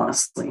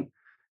 honestly.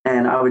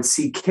 And I would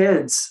see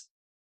kids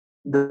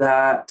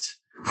that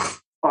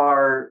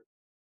are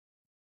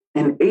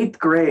in 8th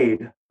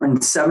grade or in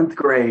 7th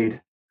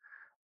grade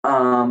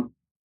that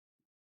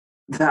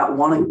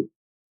want to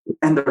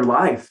end their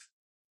life.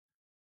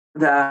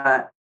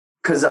 That,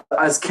 because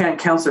as camp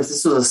counselors,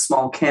 this was a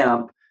small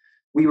camp,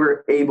 we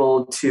were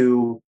able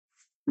to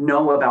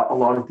know about a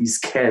lot of these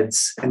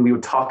kids, and we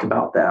would talk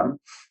about them.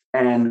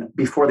 And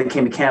before they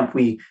came to camp,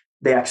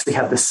 they actually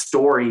had the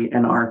story,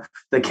 and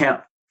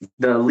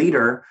the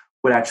leader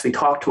would actually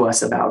talk to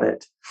us about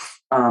it,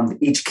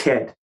 each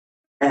kid.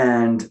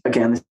 And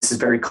again, this is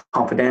very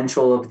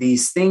confidential of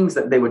these things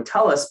that they would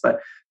tell us, but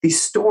these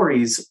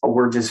stories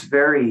were just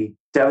very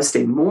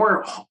devastating,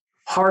 more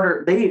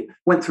harder. They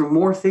went through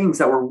more things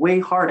that were way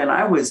hard. And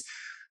I was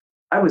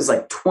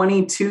like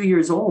 22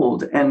 years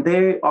old, and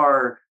they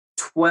are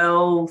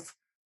 12,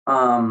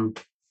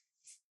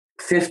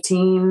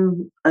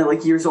 15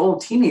 like years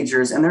old,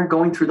 teenagers, and they're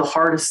going through the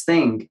hardest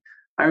thing.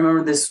 I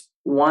remember this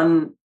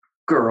one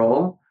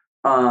girl,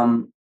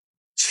 her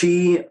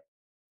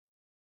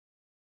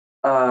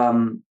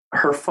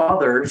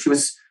father, she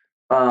was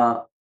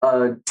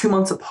 2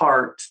 months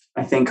apart.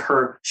 I think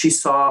she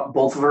saw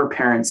both of her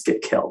parents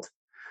get killed.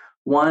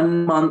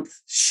 1 month,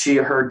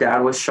 her dad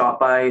was shot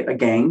by a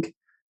gang.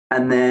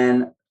 And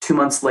then 2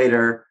 months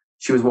later,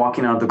 she was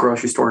walking out of the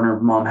grocery store and her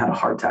mom had a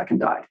heart attack and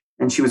died.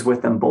 And she was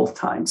with them both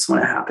times when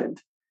it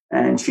happened.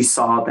 And she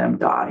saw them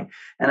die.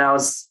 And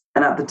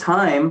at the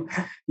time,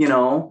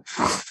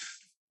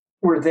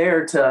 we're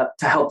there to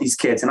help these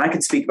kids. And I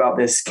could speak about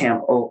this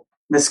camp. Oh,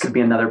 this could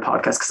be another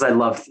podcast because I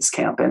love this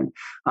camp, and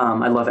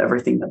I love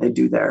everything that they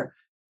do there.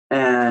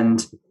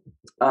 And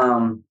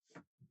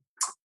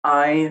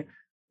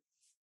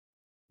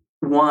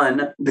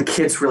one, the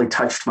kids really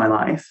touched my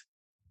life.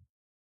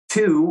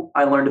 2,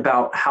 I learned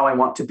about how I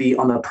want to be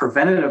on the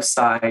preventative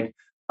side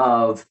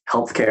of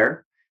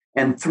healthcare.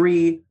 And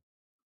 3,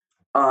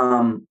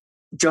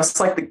 just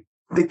like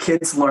the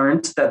kids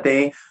learned that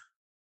they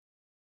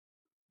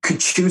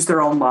could choose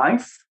their own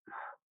life,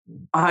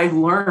 I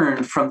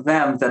learned from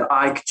them that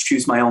I could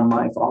choose my own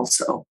life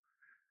also.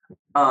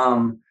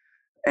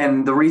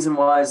 And the reason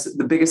was,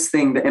 the biggest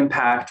thing, the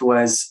impact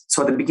was,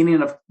 so at the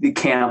beginning of the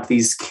camp,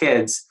 these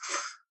kids,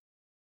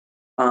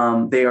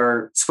 they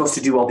are supposed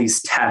to do all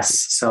these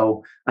tests.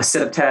 So a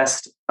sit-up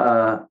test,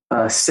 a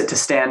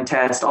sit-to-stand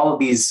test, all of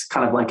these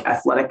kind of like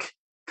athletic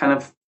kind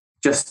of,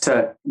 just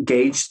to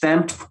gauge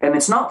them. And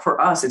it's not for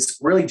us, it's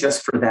really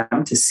just for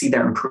them to see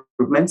their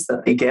improvements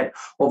that they get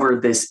over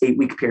this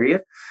 8-week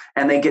period.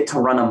 And they get to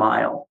run a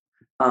mile.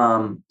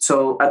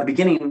 So at the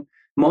beginning,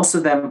 most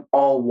of them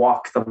all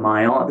walk the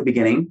mile at the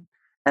beginning.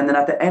 And then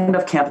at the end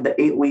of camp, the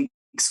 8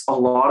 weeks, a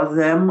lot of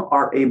them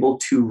are able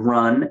to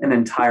run an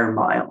entire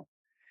mile.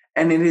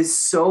 And it is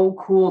so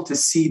cool to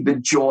see the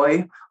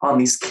joy on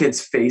these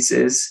kids'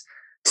 faces,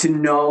 to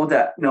know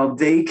that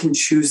they can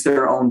choose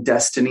their own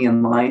destiny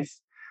in life,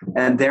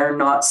 and they're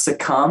not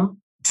succumb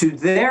to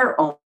their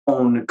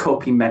own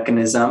coping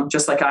mechanism,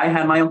 just like I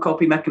had my own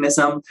coping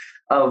mechanism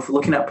of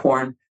looking at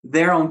porn,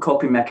 their own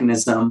coping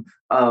mechanism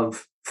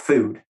of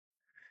food,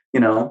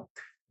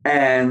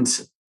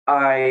 and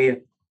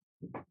I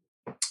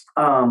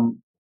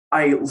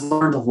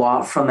learned a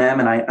lot from them,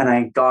 and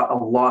I got a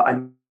lot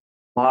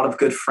of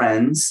good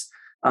friends.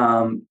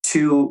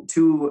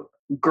 Two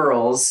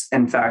girls,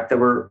 in fact, that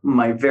were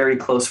my very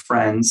close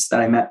friends that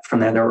I met from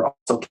there. They were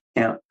also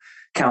camp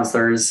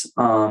counselors,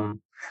 Anna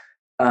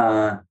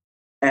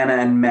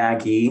and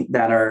Maggie,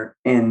 that are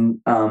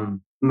in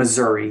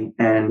Missouri,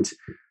 and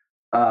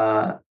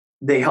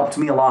they helped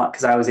me a lot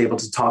because I was able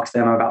to talk to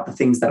them about the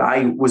things that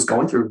I was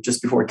going through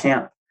just before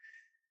camp.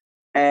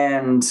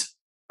 And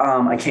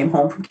I came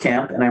home from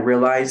camp and I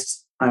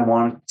realized I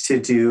wanted to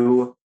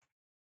do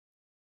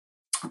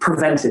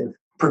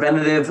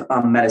preventative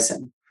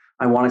medicine.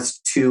 I wanted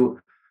to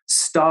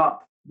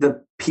stop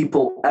the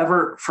people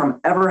from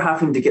ever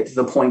having to get to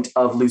the point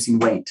of losing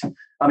weight.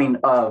 I mean,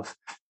 of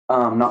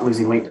not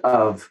losing weight,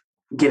 of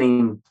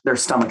getting their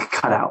stomach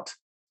cut out,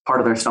 part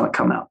of their stomach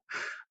come out,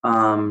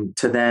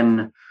 to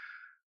then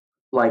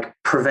like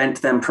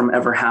prevent them from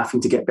ever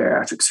having to get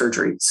bariatric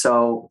surgery.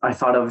 So I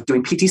thought of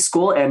doing PT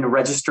school and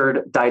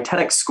registered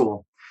dietetic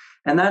school.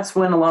 And that's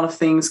when a lot of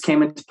things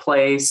came into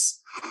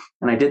place.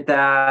 And I did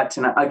that.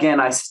 And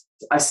again, I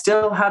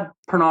still had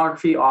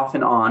pornography off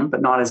and on,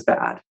 but not as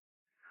bad.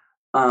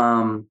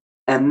 And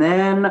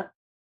then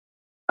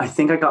I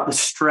think I got the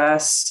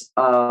stress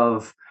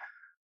of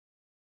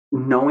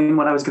knowing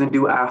what I was going to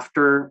do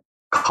after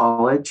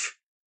college,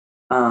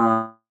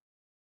 and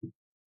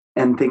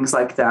things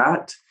like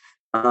that,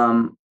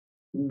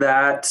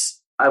 that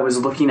I was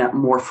looking at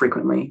more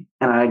frequently.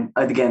 And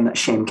again, that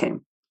shame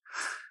came.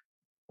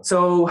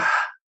 So,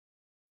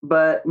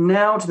 but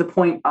now to the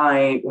point,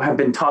 I have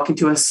been talking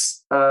to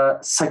a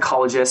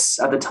psychologist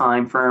at the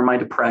time for my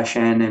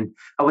depression, and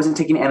I wasn't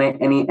taking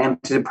any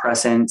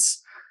antidepressants,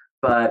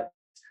 but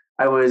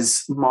I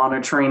was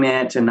monitoring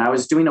it and I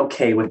was doing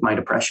okay with my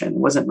depression. It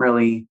wasn't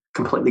really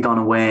completely gone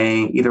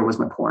away. Either was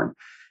my porn.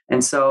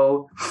 And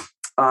so,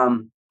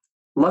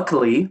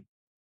 luckily,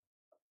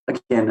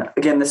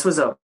 again, this was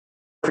a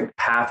perfect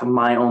path of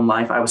my own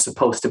life. I was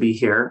supposed to be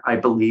here, I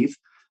believe.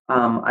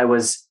 I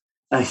was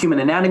a human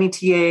anatomy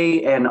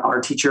TA, and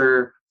our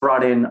teacher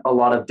brought in a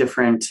lot of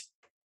different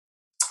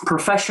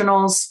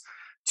professionals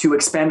to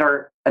expand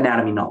our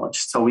anatomy knowledge.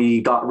 So we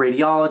got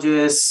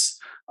radiologists,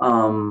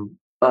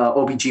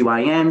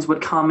 OBGYNs would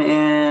come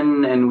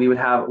in, and we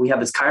had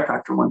this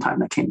chiropractor one time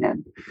that came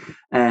in,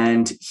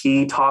 and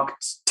he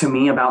talked to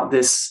me about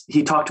this.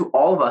 He talked to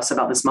all of us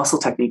about this muscle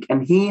technique,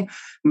 and he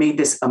made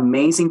this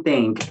amazing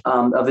thing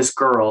of this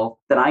girl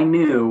that I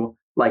knew,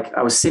 like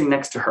I was sitting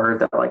next to her,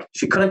 that like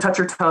she couldn't touch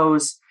her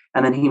toes.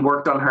 And then he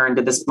worked on her and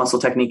did this muscle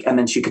technique, and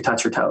then she could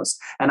touch her toes.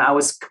 And I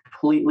was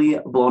completely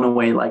blown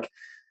away, like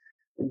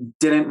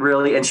didn't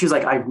really, and she was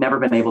like, I've never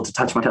been able to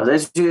touch my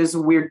toes. It's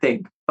a weird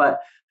thing. But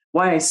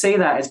why I say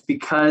that is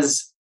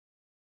because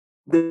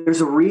there's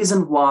a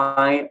reason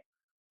why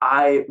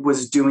I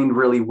was doing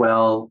really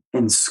well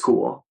in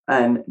school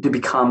and to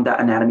become that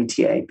anatomy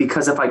TA.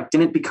 Because if I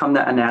didn't become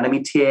that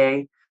anatomy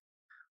TA,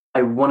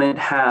 I wouldn't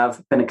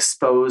have been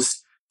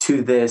exposed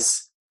to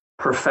this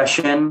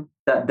profession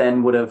that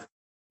then would have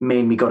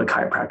made me go to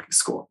chiropractic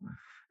school.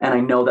 And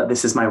I know that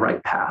this is my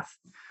right path.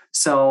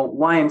 So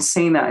why I'm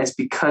saying that is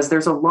because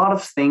there's a lot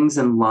of things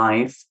in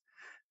life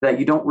that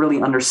you don't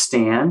really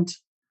understand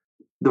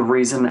the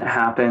reason it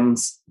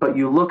happens, but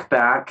you look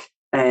back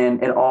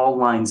and it all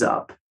lines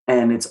up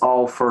and it's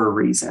all for a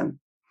reason.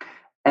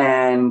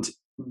 And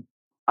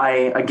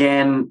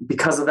again,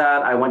 because of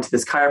that, I went to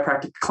this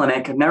chiropractic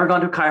clinic. I've never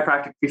gone to a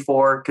chiropractic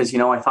before because,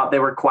 I thought they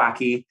were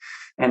quacky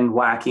and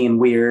wacky and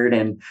weird.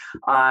 And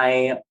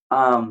I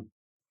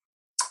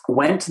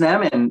went to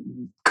them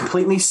and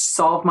completely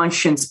solved my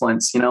shin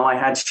splints. I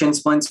had shin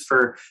splints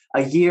for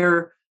a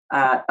year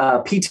at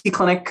a PT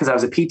clinic because I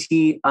was a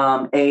PT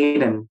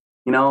aide, and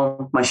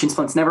my shin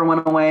splints never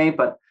went away,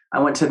 but I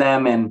went to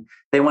them and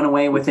they went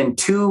away within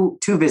two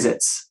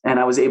visits, and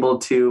I was able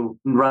to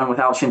run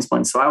without shin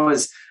splints. So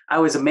I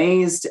was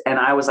amazed, and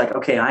I was like,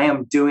 okay,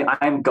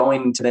 I'm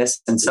going to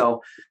this. And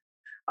so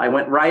I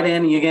went right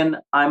in. Again,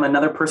 I'm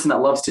another person that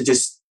loves to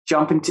just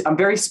jump into, I'm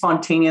very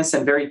spontaneous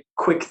and very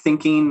quick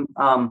thinking.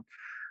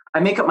 I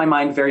make up my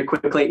mind very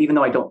quickly, even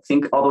though I don't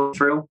think all the way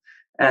through.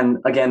 And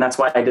again, that's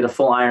why I did a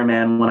full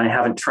Ironman when I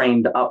haven't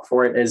trained up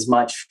for it as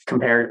much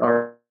compared,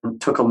 or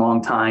took a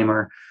long time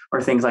or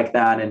things like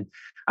that. And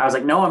I was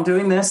like, no, I'm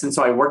doing this. And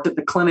so I worked at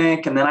the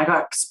clinic, and then I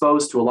got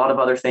exposed to a lot of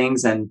other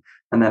things. And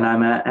then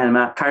I'm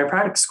at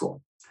chiropractic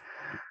school.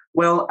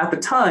 Well, at the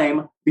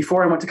time,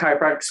 before I went to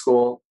chiropractic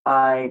school,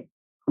 I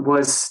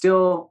was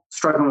still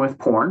struggling with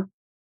porn.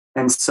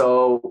 And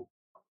so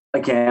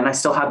again, I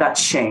still have that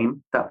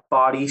shame, that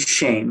body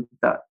shame,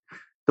 that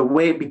the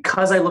way,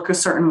 because I look a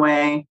certain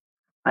way,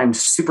 I'm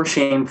super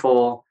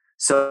shameful.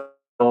 So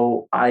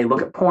I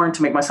look at porn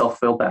to make myself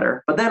feel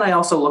better. But then I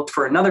also looked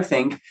for another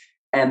thing.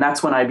 And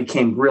that's when I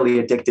became really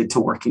addicted to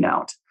working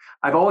out.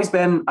 I always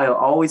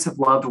have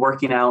loved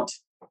working out,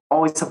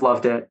 always have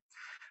loved it.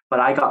 But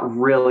I got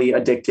really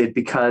addicted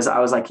because I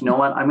was like, you know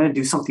what, I'm going to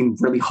do something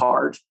really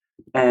hard.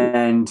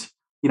 And,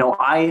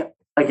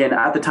 again,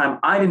 at the time,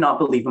 I did not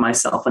believe in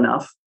myself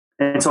enough.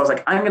 And so I was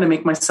like, I'm going to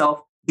make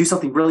myself do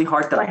something really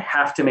hard that I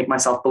have to make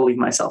myself believe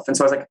myself. And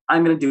so I was like,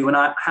 I'm going to do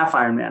a half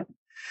Ironman.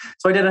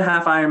 So I did a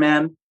half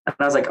Ironman, and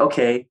I was like,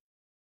 okay,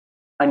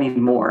 I need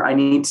more. I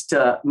need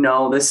to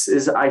know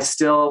I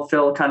still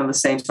feel kind of the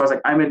same. So I was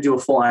like, I'm going to do a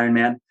full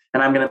Ironman,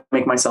 and I'm going to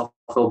make myself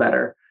feel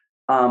better.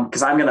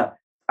 Cause I'm going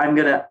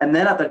to, and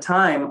then at the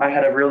time I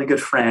had a really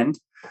good friend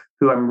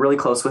who I'm really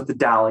close with, the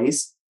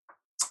Dallies.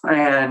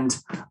 And,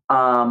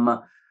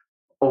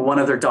 one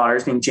of their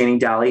daughters named Janie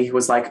Daly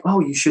was like,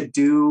 oh, you should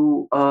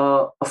do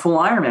a full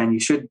Ironman.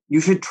 You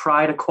should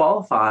try to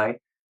qualify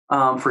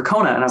for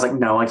Kona. And I was like,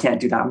 no, I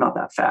can't do that. I'm not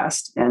that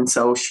fast. And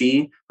so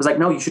she was like,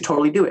 no, you should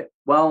totally do it.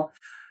 Well,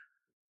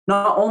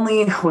 not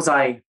only was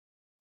I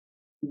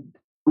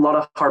a lot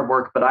of hard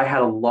work, but I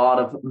had a lot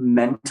of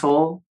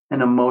mental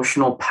and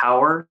emotional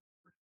power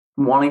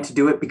wanting to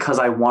do it because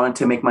I wanted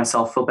to make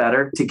myself feel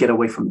better, to get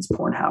away from this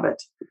porn habit.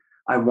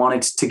 I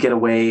wanted to get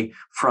away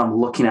from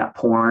looking at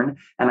porn.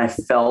 And I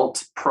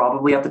felt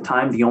probably at the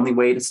time, the only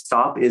way to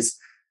stop is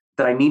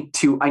that I need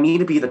to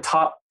be the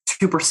top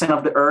 2%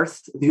 of the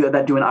earth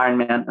that do an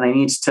Ironman, and I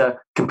need to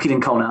compete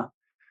in Kona.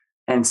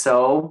 And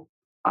so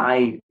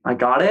I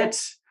got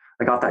it.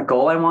 I got that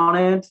goal I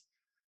wanted.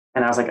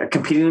 And I was like, I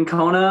competed in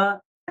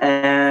Kona,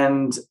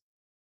 and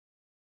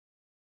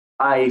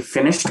I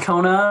finished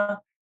Kona.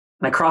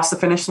 And I crossed the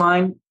finish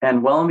line,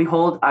 and lo and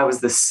behold, I was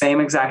the same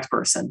exact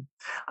person.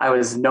 I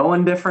was no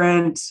one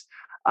different.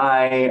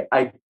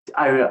 I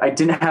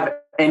didn't have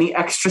any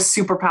extra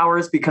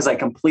superpowers because I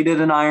completed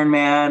an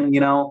Ironman.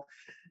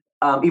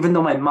 even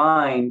though my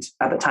mind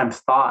at the time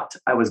thought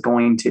I was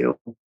going to.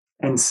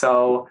 And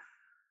so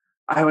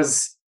I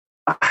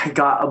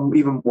got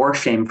even more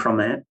shame from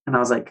it. And I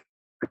was like,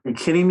 are you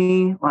kidding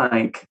me?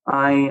 Like,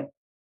 I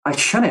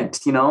shouldn't,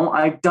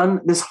 I've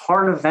done this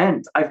hard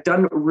event. I've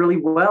done really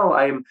well.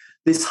 I'm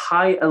this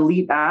high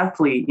elite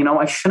athlete,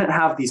 I shouldn't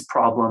have these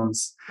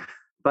problems.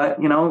 But,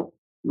 no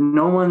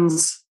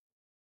one's,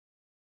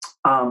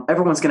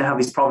 everyone's going to have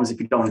these problems if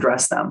you don't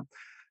address them.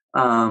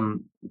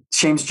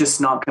 Shame's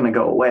just not going to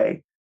go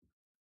away.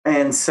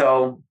 And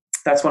so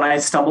that's when I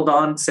stumbled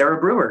on Sarah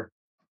Brewer.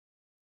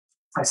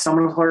 I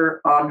stumbled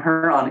on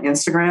her on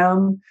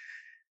Instagram,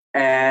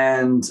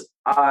 and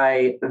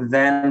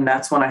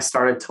that's when I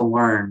started to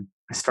learn.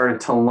 I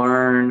started to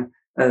learn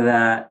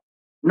that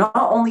not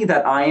only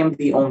that I am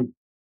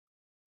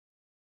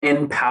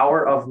in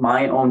power of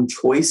my own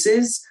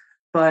choices,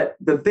 but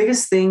the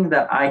biggest thing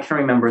that I can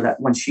remember,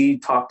 that when she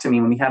talked to me,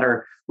 when we had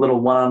our little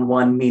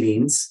one-on-one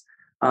meetings,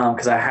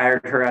 because I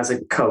hired her as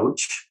a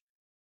coach,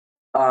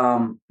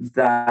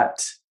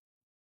 that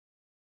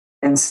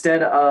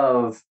instead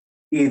of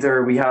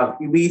either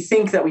we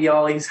think that we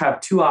always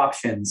have two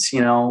options,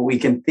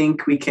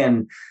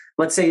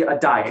 let's say a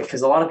diet,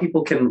 because a lot of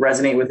people can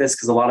resonate with this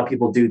because a lot of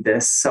people do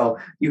this. So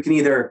you can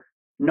either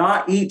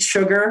not eat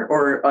sugar,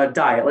 or a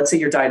diet. Let's say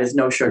your diet is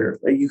no sugar.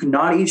 You can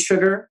not eat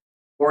sugar,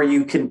 or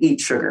you can eat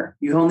sugar.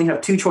 You only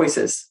have two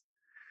choices.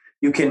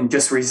 You can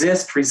just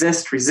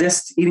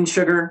resist eating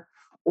sugar,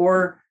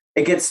 or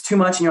it gets too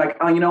much and you're like,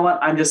 oh, you know what?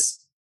 I'm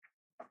just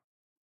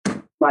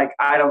like,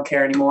 I don't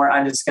care anymore.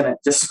 I'm just going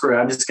to screw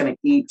it. I'm just going to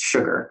eat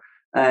sugar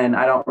and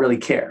I don't really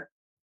care,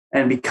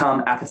 and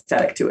become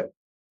apathetic to it.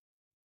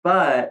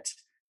 But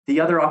the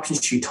other option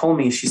she told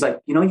me, she's like,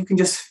 you can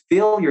just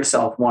feel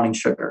yourself wanting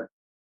sugar.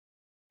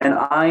 And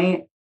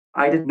I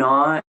did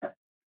not,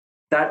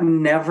 that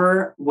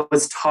never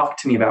was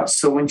talked to me about.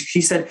 So when she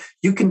said,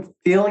 you can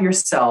feel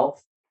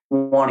yourself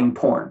wanting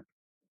porn,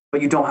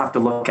 but you don't have to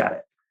look at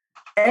it.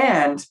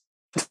 And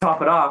to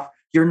top it off,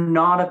 you're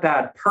not a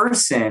bad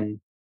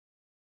person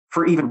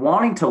for even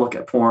wanting to look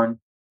at porn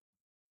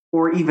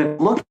or even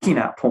looking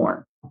at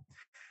porn.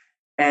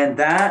 And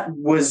that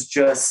was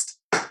just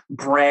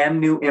brand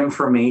new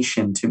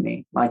information to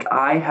me. Like,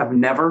 I have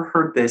never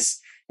heard this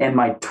in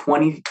my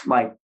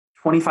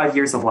 25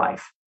 years of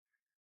life.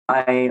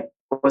 I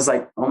was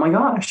like, oh my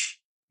gosh,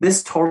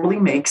 this totally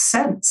makes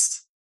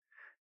sense.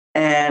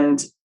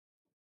 And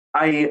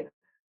I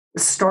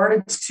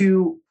started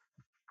to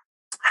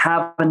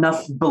have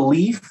enough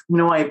belief.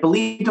 I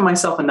believed in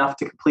myself enough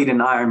to complete an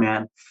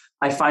Ironman.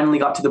 I finally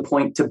got to the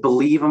point to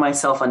believe in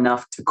myself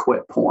enough to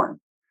quit porn,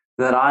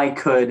 that I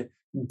could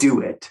do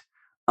it.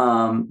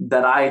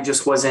 That I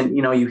just wasn't,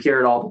 you hear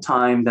it all the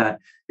time that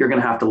you're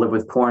going to have to live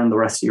with porn the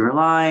rest of your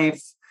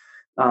life.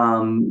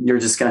 You're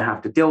just going to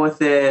have to deal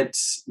with it.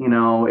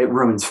 It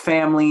ruins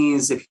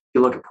families. If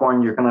you look at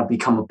porn, you're going to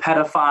become a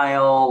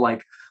pedophile,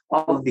 like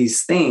all of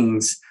these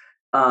things.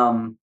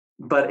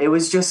 But it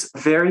was just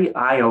very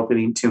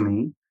eye-opening to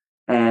me.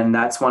 And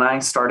that's when I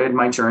started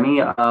my journey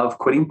of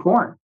quitting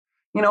porn.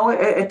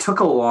 It took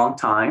a long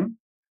time.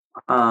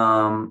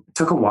 It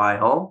took a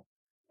while.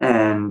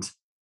 And,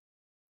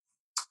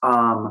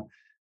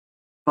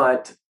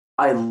 but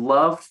I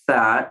loved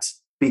that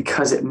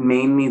because it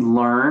made me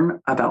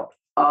learn about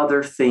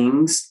other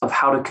things, of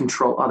how to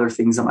control other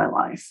things in my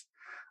life.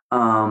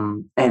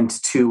 And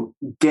to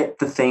get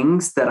the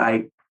things that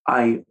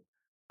I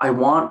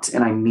want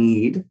and I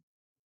need.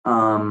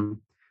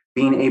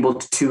 Being able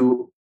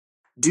to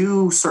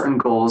do certain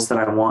goals that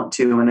I want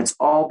to, and it's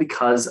all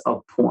because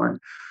of porn.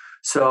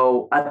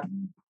 So at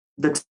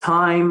the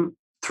time,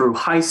 through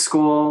high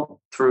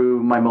school,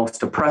 through my most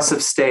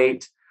depressive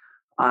state,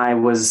 I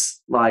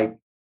was like,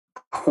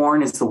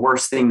 porn is the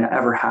worst thing that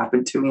ever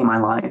happened to me in my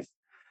life.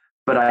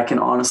 But I can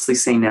honestly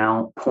say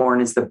now,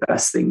 porn is the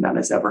best thing that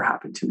has ever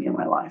happened to me in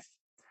my life.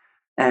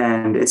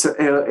 And it's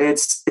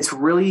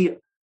really,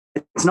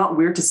 it's not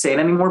weird to say it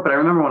anymore, but I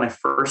remember when I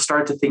first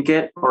started to think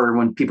it, or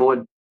when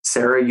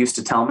Sarah used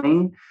to tell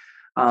me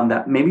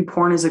that maybe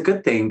porn is a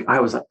good thing, I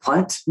was like,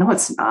 what? No,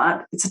 it's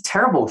not. It's a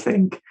terrible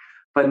thing.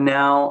 But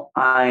now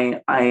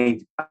I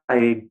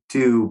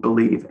do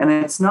believe, and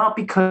it's not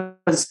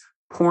because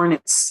porn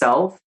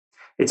itself,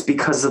 it's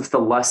because of the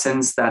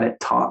lessons that it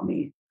taught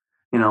me,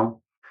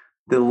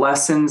 the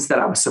lessons that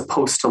I was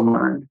supposed to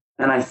learn.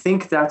 And I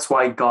think that's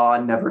why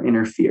God never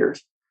interfered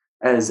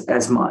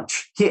as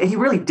much. He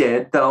really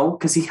did, though,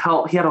 because he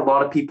had a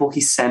lot of people.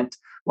 He sent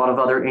a lot of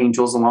other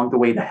angels along the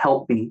way to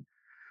help me.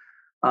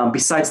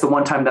 Besides the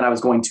one time that I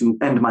was going to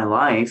end my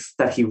life,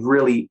 that he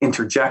really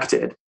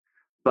interjected,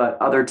 but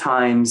other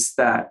times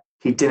that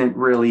he didn't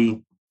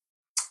really,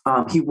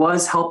 he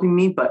was helping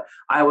me, but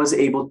I was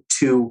able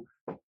to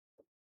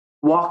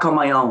walk on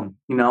my own.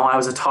 I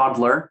was a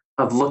toddler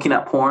of looking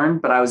at porn,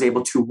 but I was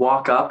able to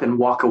walk up and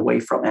walk away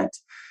from it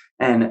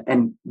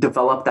and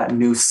develop that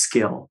new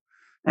skill.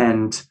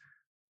 And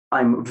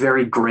I'm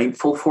very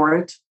grateful for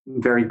it.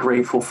 I'm very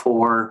grateful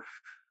for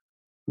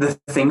the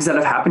things that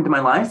have happened to my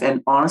life.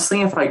 And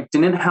honestly, if I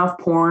didn't have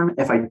porn,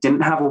 if I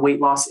didn't have a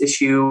weight loss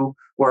issue,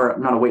 or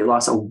not a weight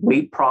loss, a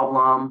weight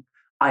problem,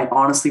 I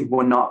honestly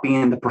would not be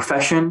in the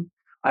profession.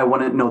 I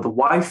wouldn't know the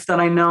wife that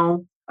I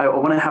know. I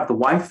wouldn't have the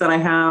wife that I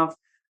have.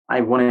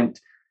 I wouldn't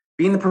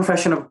be in the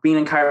profession of being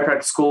in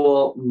chiropractic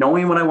school,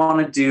 knowing what I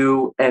want to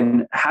do,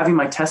 and having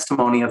my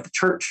testimony of the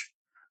church.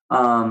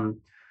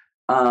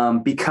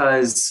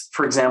 Because,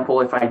 for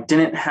example, if I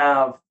didn't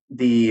have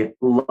the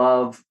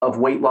love of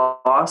weight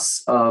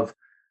loss, of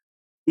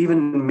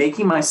even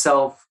making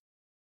myself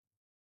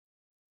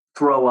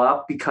throw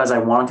up because I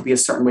wanted to be a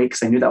certain way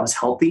because I knew that was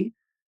healthy.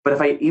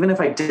 But even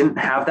if I didn't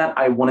have that,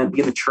 I wouldn't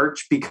be in the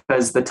church,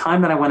 because the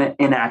time that I went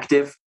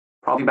inactive,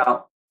 probably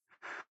about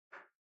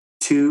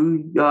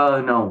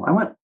I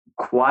went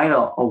quite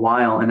a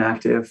while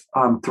inactive,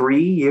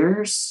 3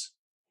 years,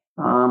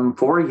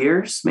 4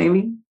 years,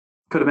 maybe,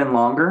 could have been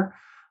longer.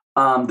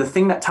 The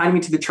thing that tied me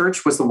to the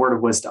church was the word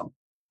of wisdom.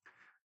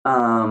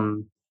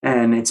 And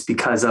that's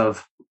because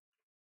of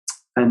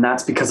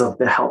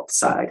the health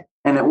side.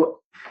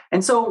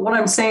 And so what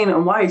I'm saying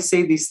and why I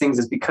say these things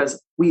is because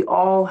we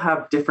all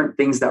have different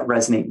things that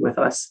resonate with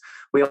us.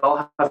 We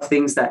all have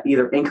things that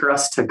either anchor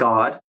us to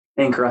God,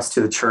 anchor us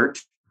to the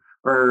church,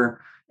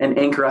 and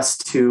anchor us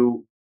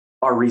to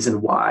our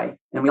reason why.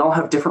 And we all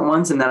have different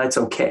ones, and that it's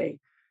okay.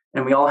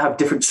 And we all have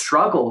different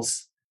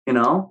struggles.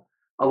 A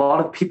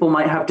lot of people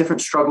might have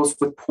different struggles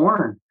with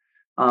porn.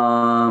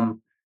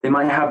 They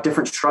might have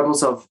different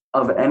struggles of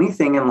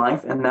anything in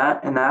life, and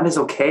that is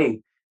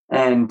okay.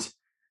 And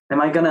am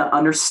I going to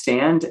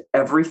understand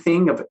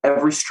everything of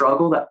every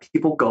struggle that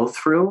people go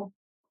through?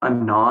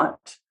 I'm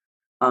not.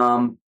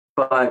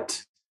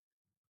 But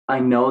I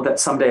know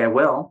that someday I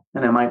will,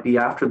 and it might be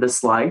after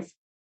this life.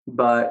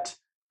 But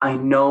I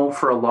know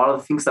for a lot of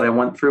the things that I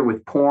went through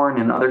with porn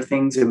and other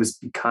things, it was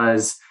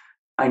because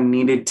I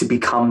needed to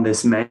become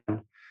this man.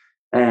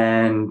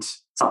 And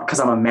it's not because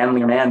I'm a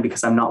manlier man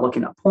because I'm not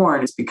looking at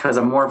porn. It's because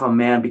I'm more of a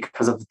man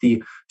because of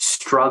the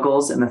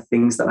struggles and the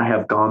things that I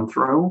have gone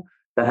through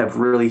that have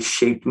really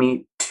shaped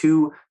me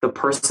to the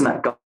person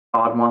that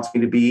God wants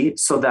me to be,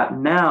 so that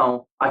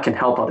now I can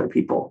help other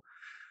people.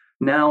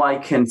 Now I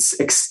can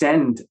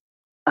extend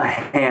a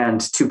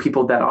hand to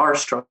people that are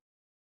struggling,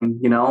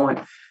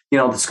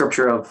 the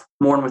scripture of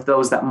mourn with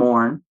those that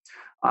mourn.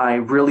 I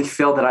really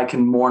feel that I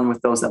can mourn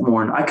with those that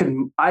mourn.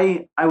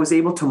 I was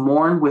able to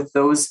mourn with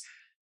those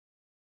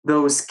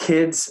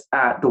kids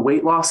at the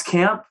weight loss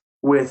camp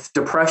with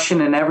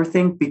depression and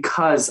everything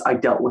because I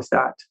dealt with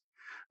that.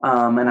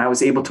 And I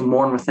was able to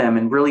mourn with them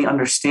and really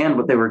understand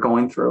what they were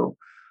going through.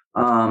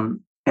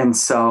 And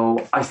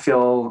so I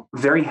feel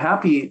very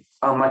happy.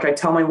 Like I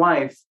tell my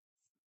wife,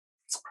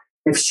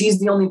 if she's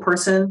the only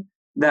person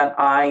that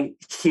I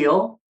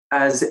heal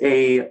as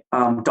a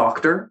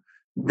doctor,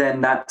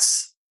 then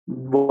that's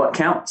what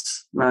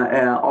counts.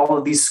 All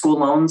of these school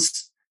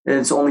loans,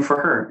 it's only for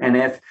her. And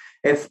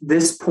if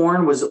this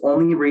porn was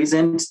only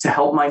reasoned to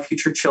help my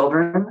future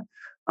children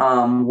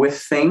with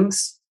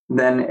things,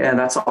 then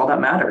that's all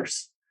that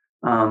matters.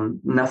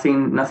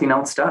 Nothing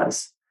else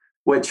does.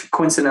 Which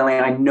coincidentally,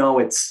 I know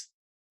it's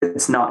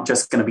not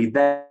just going to be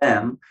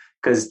them,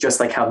 because just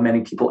like how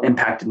many people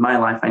impacted my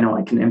life, I know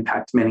I can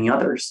impact many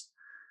others.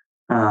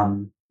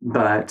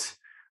 But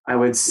I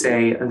would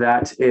say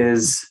that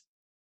is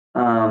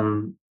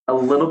a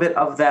little bit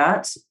of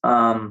that.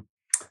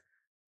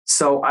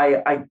 So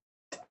I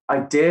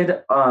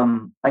did.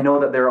 I know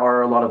that there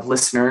are a lot of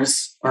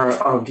listeners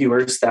or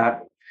viewers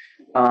that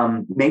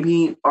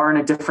maybe are in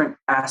a different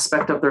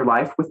aspect of their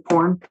life with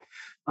porn.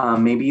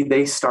 Maybe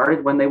they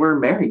started when they were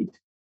married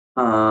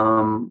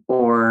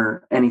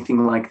or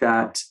anything like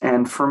that.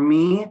 And for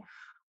me,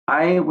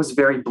 I was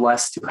very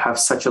blessed to have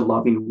such a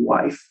loving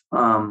wife.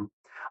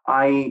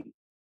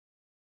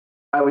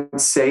 I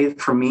would say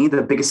for me,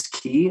 the biggest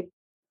key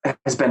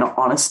has been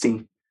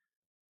honesty.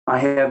 I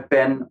have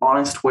been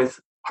honest with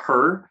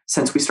her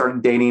since we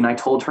started dating. I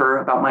told her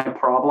about my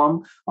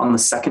problem on the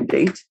second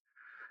date,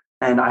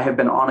 and I have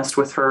been honest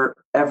with her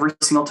every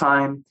single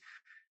time.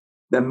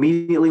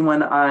 Immediately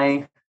when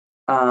I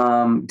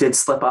did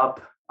slip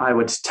up, I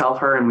would tell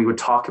her and we would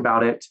talk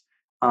about it.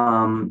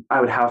 I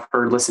would have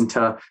her listen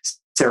to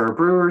Sarah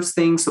Brewer's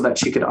thing so that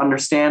she could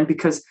understand,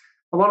 because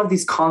a lot of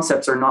these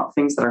concepts are not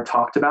things that are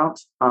talked about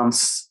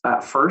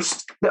at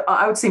first.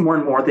 I would say more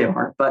and more they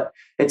are, but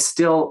it's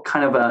still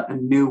kind of a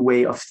new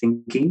way of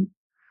thinking.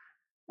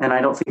 And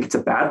I don't think it's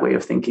a bad way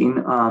of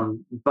thinking.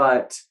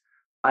 But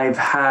I've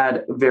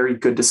had very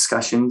good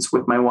discussions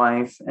with my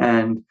wife.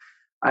 And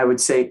I would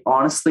say,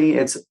 honestly,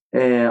 it's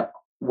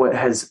what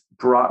has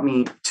brought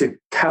me to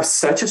have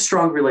such a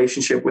strong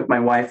relationship with my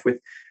wife,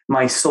 with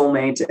my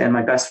soulmate and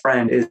my best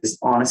friend, is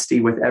honesty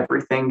with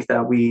everything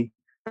that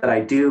I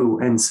do.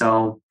 And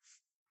so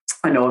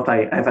I know if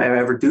I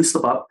ever do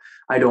slip up,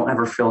 I don't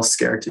ever feel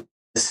scared to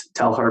just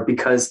tell her,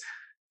 because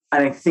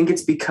I think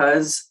it's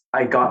because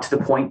I got to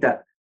the point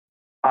that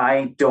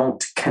I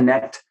don't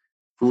connect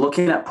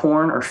looking at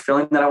porn or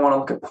feeling that I want to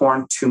look at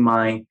porn to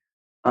my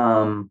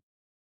to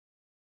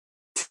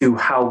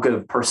how good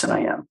of a person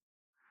I am.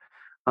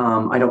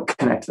 I don't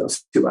connect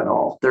those two at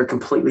all. They're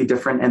completely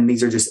different. And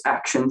these are just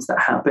actions that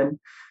happen,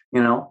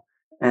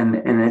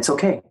 and it's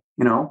okay,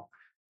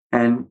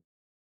 and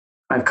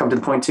I've come to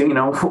the point too,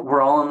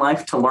 we're all in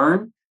life to learn,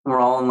 and we're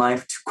all in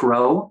life to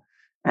grow.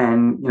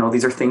 And,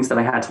 these are things that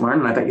I had to learn.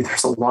 And I bet you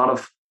there's a lot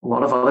of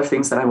other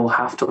things that I will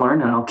have to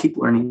learn, and I'll keep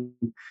learning.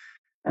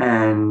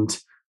 And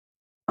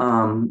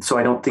so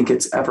I don't think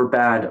it's ever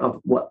bad of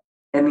what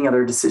any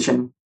other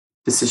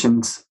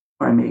decisions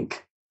I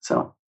make.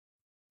 So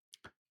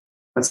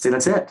that's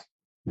it.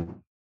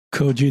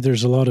 Koji,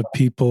 there's a lot of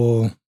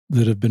people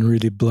that have been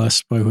really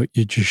blessed by what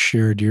you just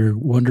shared. You're a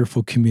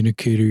wonderful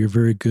communicator. You're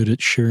very good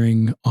at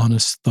sharing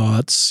honest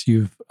thoughts.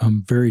 You've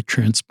very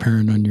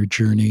transparent on your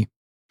journey.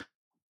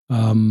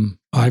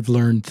 I've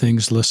learned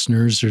things,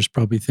 listeners. There's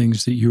probably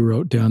things that you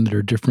wrote down that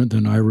are different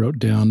than I wrote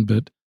down,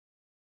 but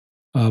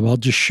I'll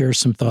just share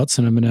some thoughts,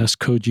 and I'm going to ask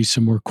Koji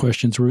some more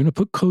questions. We're going to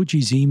put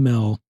Koji's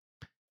email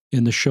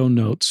in the show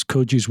notes.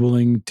 Koji's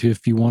willing to,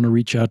 if you want to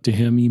reach out to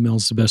him,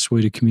 email's the best way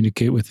to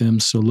communicate with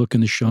him. So look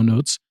in the show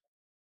notes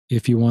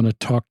if you want to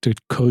talk to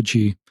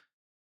Koji.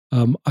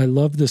 I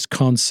love this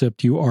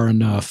concept, you are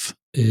enough.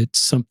 It's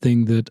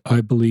something that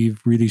I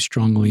believe really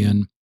strongly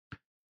in.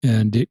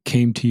 And it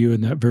came to you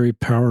in that very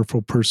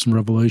powerful personal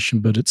revelation,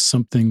 but it's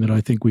something that I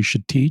think we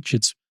should teach.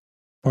 It's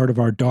part of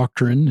our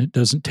doctrine. It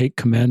doesn't take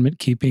commandment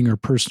keeping or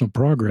personal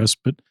progress,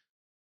 but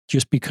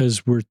just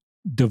because we're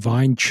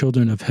divine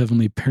children of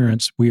heavenly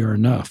parents, we are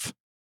enough.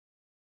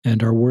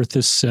 And our worth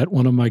is set.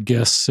 One of my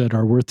guests said,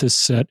 our worth is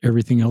set.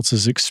 Everything else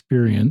is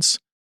experience.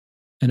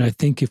 And I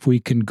think if we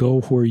can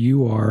go where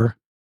you are,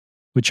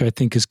 which I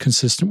think is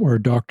consistent with our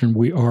doctrine,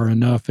 we are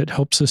enough, it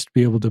helps us to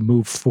be able to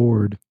move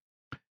forward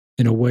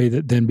in a way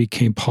that then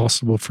became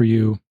possible for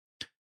you.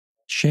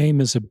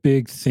 Shame is a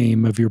big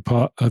theme of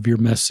your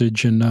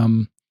message.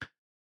 And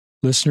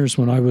listeners,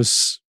 when I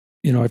was,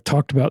 I've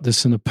talked about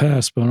this in the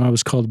past, but when I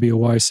was called to be a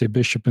YSA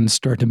bishop and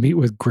start to meet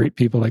with great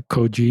people like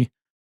Koji,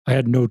 I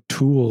had no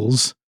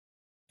tools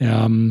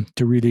to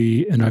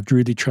really, and I've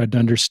really tried to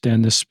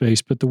understand this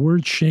space, but the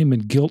words shame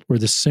and guilt were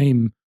the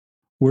same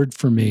word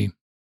for me.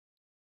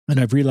 And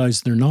I've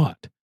realized they're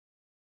not.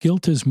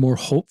 Guilt is more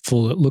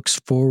hopeful. It looks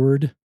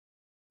forward.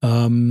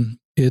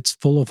 It's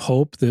full of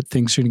hope that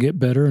things are going to get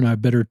better and I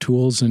have better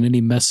tools, and any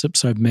mess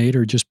ups I've made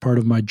are just part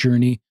of my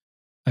journey.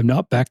 I'm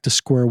not back to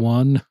square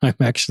one. I'm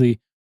actually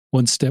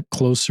one step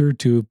closer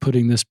to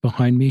putting this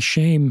behind me.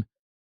 Shame,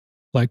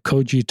 like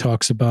Koji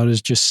talks about,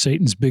 is just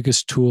Satan's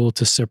biggest tool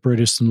to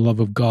separate us from the love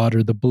of God,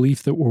 or the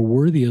belief that we're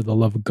worthy of the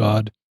love of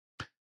God.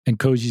 And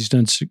Koji's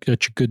done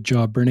such a good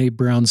job. Brene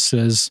Brown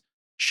says,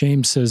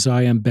 shame says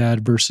I am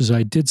bad versus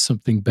I did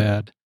something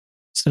bad.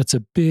 So that's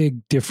a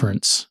big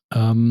difference.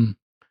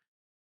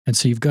 And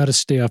so you've got to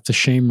stay off the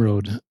shame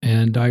road.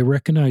 And I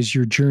recognize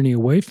your journey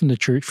away from the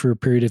church for a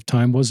period of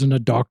time wasn't a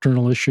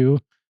doctrinal issue.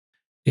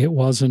 It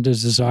wasn't a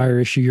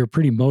desire issue. You're a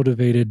pretty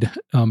motivated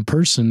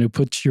person who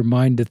puts your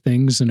mind to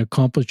things and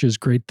accomplishes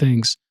great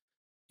things.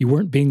 You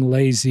weren't being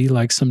lazy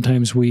like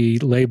sometimes we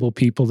label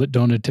people that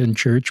don't attend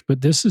church,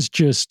 but this is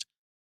just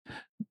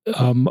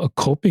a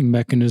coping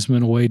mechanism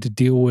in a way to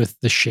deal with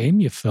the shame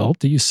you felt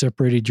that you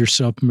separated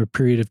yourself from a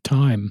period of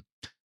time.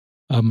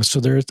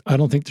 So I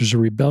don't think there's a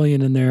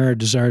rebellion in there, a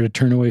desire to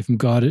turn away from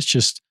God. It's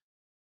just,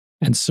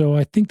 and so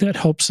I think that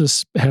helps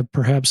us have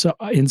perhaps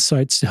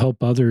insights to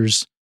help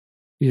others.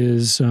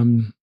 Is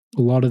a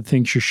lot of the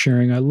things you're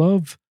sharing. I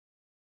love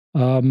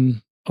a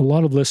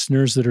lot of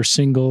listeners that are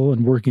single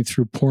and working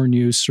through porn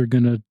use are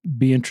going to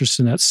be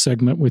interested in that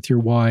segment with your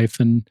wife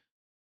and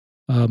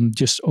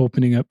just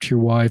opening up to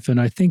your wife. And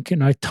I think,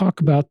 and I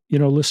talk about,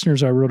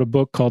 listeners, I wrote a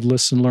book called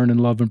Listen, Learn,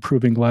 and Love,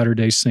 Improving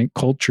Latter-day Saint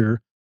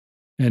Culture.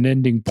 And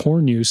ending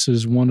porn use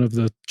is one of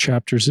the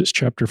chapters. It's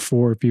chapter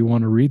 4 if you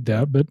want to read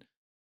that. But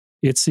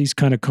it's these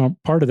kind of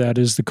part of that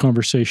is the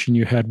conversation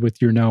you had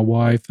with your now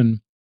wife. And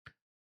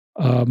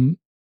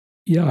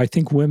I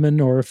think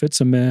women, or if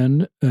it's a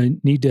man,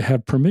 need to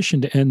have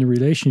permission to end the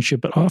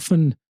relationship. But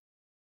often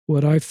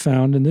what I've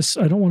found, and this,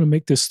 I don't want to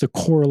make this the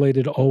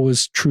correlated,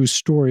 always true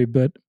story,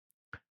 but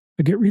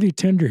I get really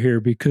tender here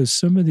because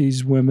some of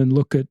these women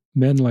look at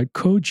men like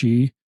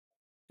Koji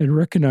and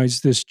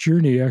recognize this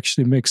journey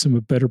actually makes him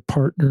a better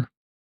partner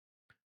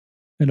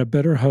and a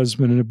better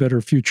husband and a better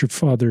future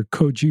father.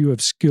 Koji, you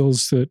have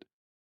skills that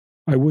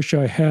I wish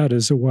I had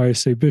as a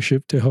YSA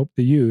bishop to help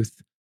the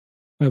youth.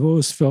 I've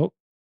always felt,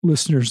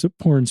 listeners, that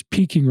porn's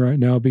peaking right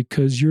now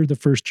because you're the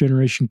first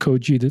generation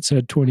Koji that's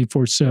had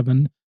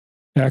 24/7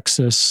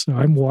 access.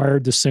 I'm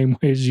wired the same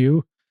way as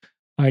you.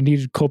 I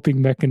needed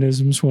coping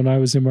mechanisms when I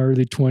was in my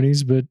early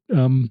 20s, but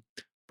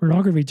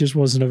pornography just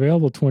wasn't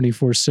available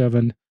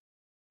 24/7.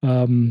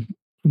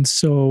 And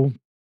so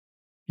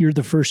you're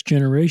the first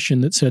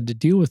generation that's had to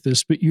deal with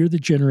this, but you're the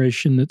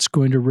generation that's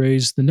going to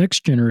raise the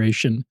next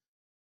generation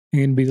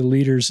and be the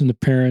leaders and the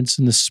parents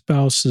and the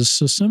spouses.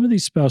 So some of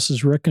these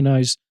spouses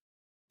recognize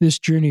this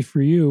journey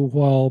for you,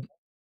 while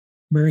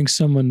marrying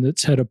someone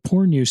that's had a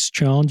porn use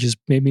challenge is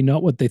maybe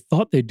not what they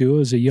thought they'd do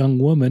as a young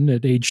woman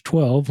at age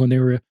 12 when they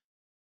were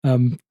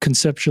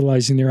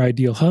conceptualizing their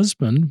ideal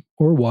husband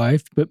or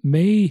wife, but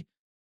may,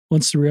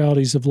 once the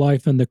realities of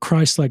life and the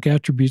Christ-like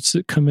attributes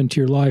that come into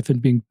your life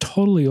and being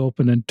totally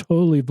open and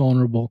totally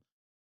vulnerable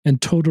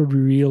and totally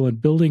real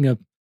and building a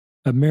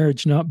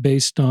marriage not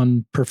based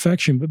on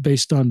perfection, but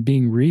based on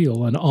being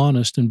real and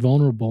honest and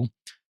vulnerable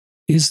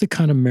is the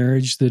kind of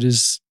marriage that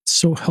is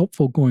so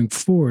helpful going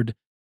forward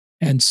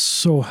and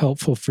so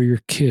helpful for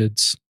your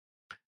kids.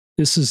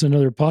 This is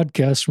another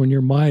podcast when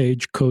you're my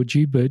age,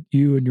 Koji, but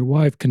you and your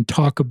wife can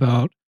talk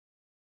about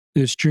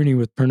this journey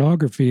with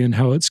pornography and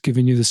how it's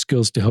given you the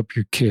skills to help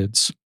your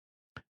kids.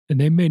 And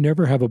they may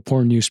never have a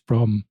porn use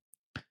problem,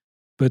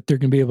 but they're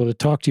going to be able to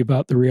talk to you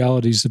about the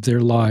realities of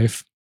their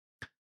life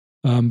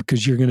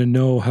because you're going to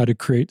know how to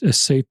create a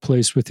safe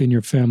place within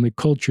your family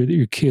culture that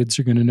your kids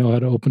are going to know how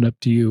to open up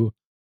to you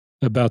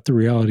about the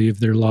reality of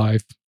their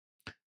life.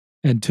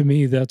 And to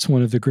me, that's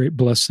one of the great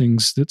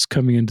blessings that's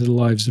coming into the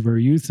lives of our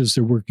youth as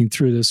they're working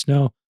through this.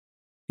 Now,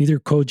 neither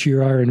Koji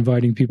or I are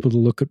inviting people to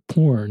look at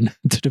porn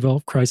to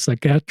develop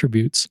Christ-like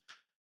attributes.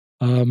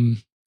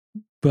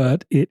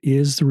 But it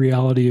is the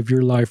reality of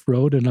your life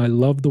road. And I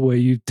love the way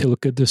you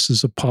look at this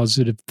as a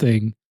positive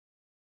thing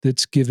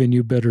that's given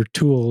you better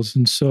tools.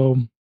 And so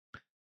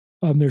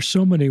there's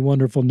so many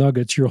wonderful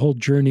nuggets. Your whole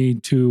journey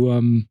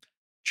to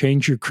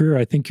change your career,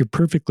 I think you're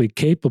perfectly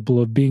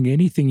capable of being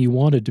anything you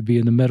wanted to be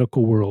in the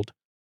medical world.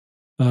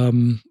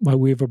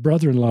 We have a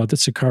brother-in-law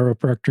that's a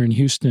chiropractor in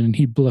Houston, and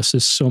he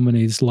blesses so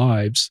many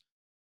lives.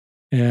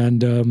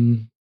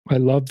 And I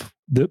love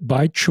that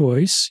by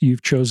choice,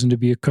 you've chosen to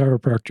be a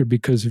chiropractor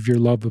because of your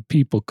love of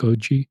people,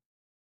 Koji.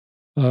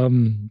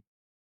 And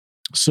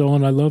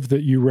I love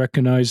that you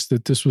recognize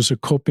that this was a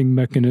coping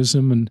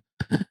mechanism and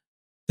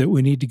that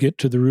we need to get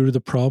to the root of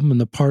the problem. And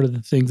the part of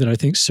the thing that I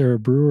think Sarah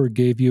Brewer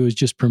gave you is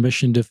just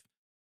permission to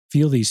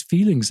feel these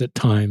feelings at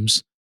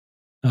times.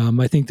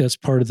 I think that's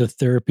part of the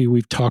therapy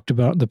we've talked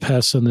about in the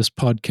past on this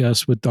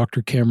podcast with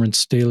Dr. Cameron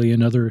Staley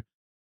and other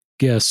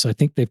guests. I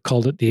think they've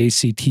called it the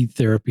ACT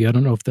therapy. I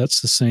don't know if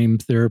that's the same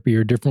therapy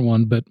or a different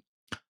one, but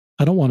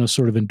I don't want to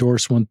sort of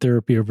endorse one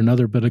therapy over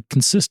another, but a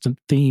consistent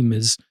theme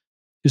is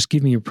just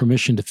giving you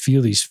permission to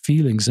feel these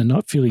feelings and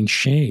not feeling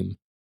shame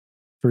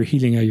for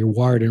healing how you're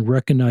wired and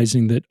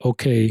recognizing that,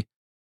 okay,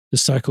 the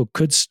cycle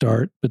could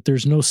start, but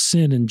there's no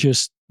sin in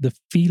just the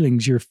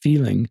feelings you're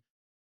feeling.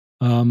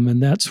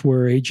 And that's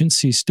where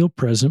agency is still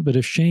present, but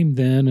if shame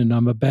then, and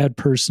I'm a bad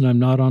person, I'm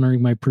not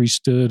honoring my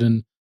priesthood.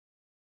 And,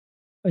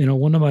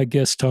 one of my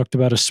guests talked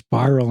about a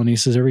spiral, and he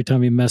says every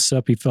time he messed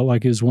up, he felt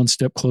like he was one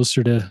step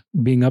closer to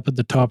being up at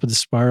the top of the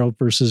spiral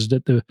versus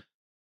at the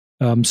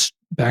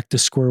back to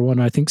square one.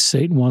 I think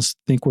Satan wants to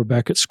think we're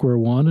back at square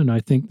one, and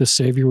I think the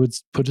Savior would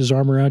put his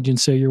arm around you and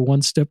say, you're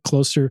one step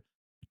closer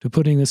to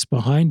putting this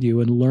behind you,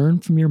 and learn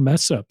from your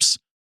mess ups.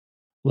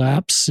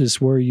 Lapse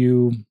is where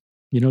you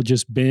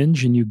just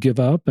binge and you give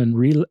up, and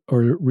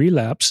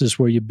relapse is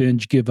where you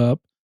binge, give up.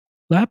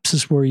 Lapse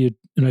is where and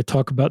I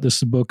talk about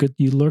this in the book,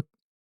 you look,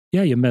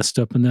 you messed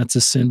up and that's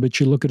a sin, but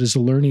you look at it as a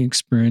learning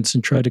experience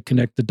and try to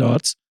connect the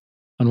dots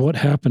on what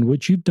happened,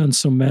 which you've done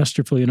so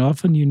masterfully. And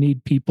often you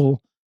need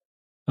people,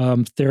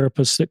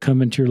 therapists that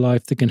come into your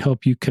life that can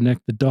help you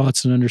connect the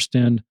dots and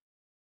understand.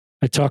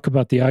 I talk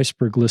about the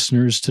iceberg,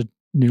 listeners, to,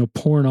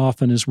 porn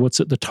often is what's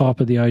at the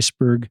top of the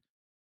iceberg.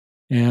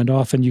 And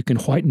often you can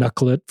white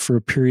knuckle it for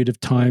a period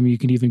of time. You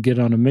can even get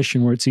on a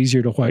mission where it's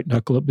easier to white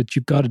knuckle it, but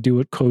you've got to do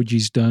what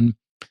Koji's done.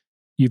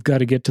 You've got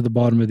to get to the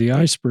bottom of the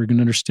iceberg and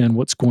understand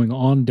what's going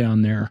on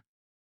down there.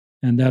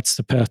 And that's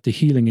the path to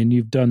healing. And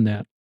you've done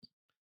that.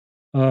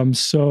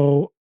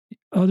 So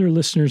other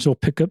listeners will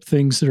pick up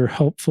things that are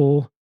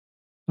helpful.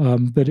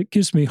 But it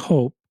gives me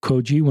hope,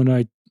 Koji, when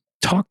I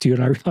talk to you,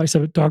 and I realize I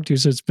haven't talked to you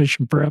since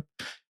Mission Prep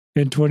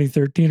in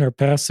 2013. Our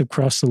paths have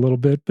crossed a little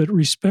bit, but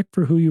respect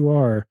for who you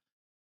are.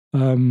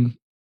 And,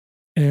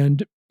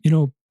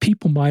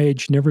 people my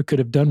age never could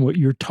have done what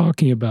you're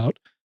talking about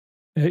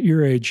at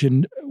your age.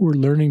 And we're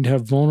learning to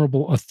have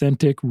vulnerable,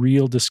 authentic,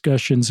 real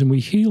discussions, and we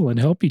heal and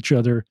help each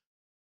other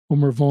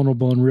when we're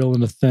vulnerable and real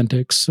and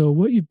authentic. So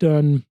what you've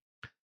done,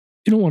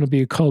 you don't want to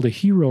be called a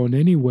hero in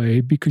any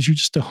way because you're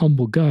just a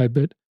humble guy.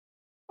 But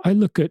I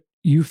look at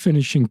you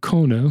finishing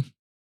Kona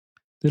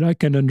that I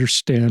can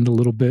understand a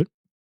little bit,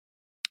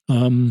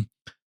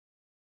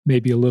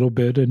 maybe a little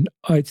bit. And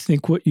I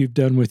think what you've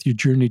done with your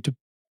journey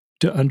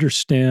to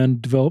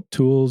understand, develop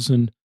tools,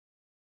 and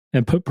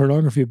put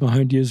pornography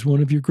behind you is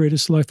one of your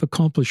greatest life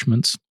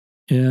accomplishments.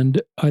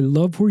 And I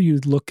love where you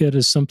look at it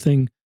as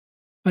something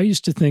I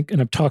used to think,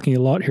 and I'm talking a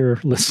lot here,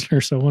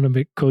 listeners, I want to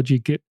make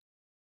Koji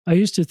I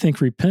used to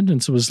think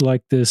repentance was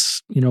like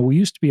this, we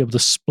used to be able to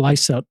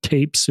splice out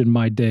tapes in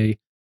my day.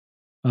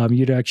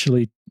 You'd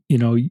actually,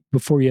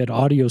 before you had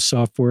audio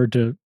software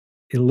to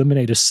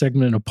eliminate a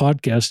segment in a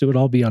podcast, it would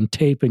all be on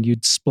tape and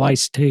you'd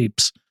splice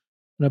tapes.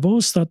 And I've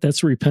always thought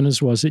that's what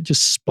repentance was. It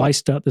just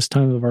spliced out this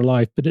time of our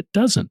life, but it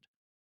doesn't.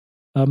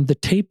 The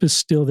tape is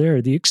still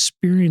there. The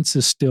experience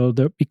is still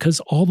there because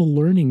all the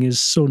learning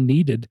is so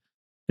needed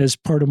as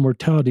part of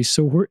mortality.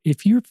 So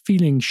if you're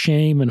feeling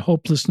shame and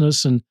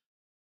hopelessness and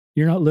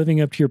you're not living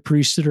up to your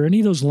priesthood, or any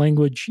of those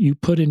language you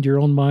put into your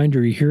own mind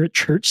or you hear at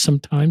church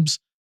sometimes.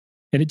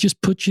 And it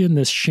just puts you in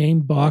this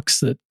shame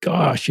box that,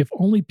 gosh, if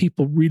only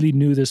people really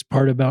knew this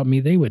part about me,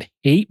 they would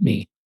hate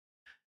me.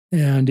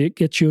 And it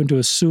gets you into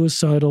a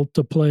suicidal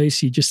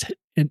place.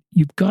 And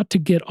you've got to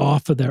get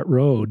off of that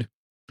road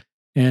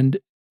and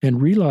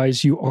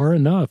realize you are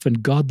enough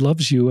and God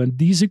loves you. And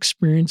these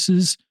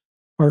experiences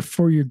are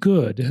for your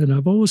good. And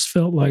I've always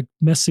felt like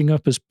messing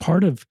up is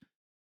part of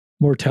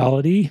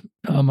mortality.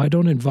 I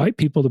don't invite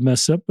people to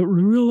mess up, but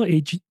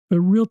a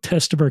real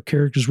test of our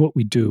character is what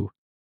we do.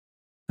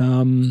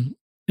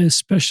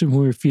 Especially when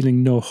we're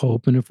feeling no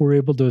hope. And if we're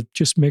able to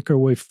just make our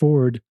way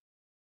forward.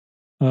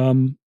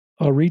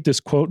 I'll read this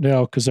quote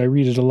now because I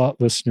read it a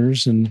lot,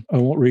 listeners, and I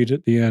won't read it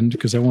at the end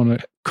because I want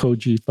to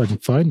Koji if I can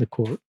find the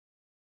quote.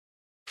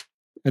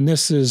 And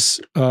this is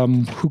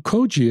who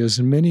Koji is,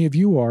 and many of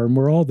you are, and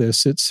we're all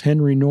this. It's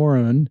Henry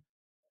Nouwen,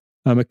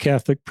 a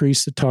Catholic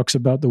priest that talks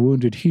about the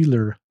wounded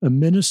healer. A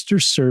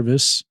minister's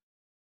service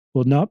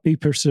will not be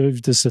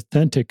perceived as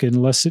authentic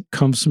unless it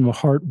comes from a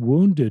heart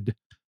wounded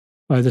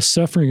by the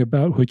suffering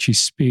about which he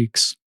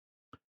speaks.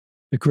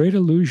 The great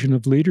illusion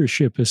of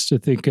leadership is to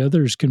think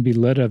others can be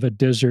led out of a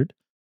desert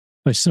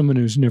by someone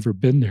who's never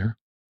been there.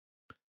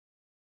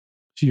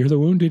 So you're the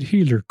wounded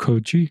healer,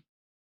 Koji.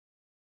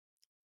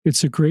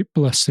 It's a great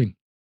blessing.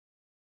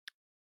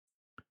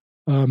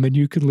 And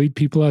you can lead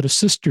people out of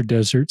sister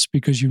deserts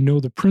because you know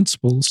the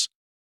principles.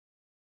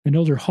 And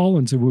Elder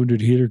Holland's a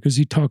wounded healer because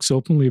he talks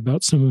openly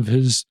about some of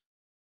his,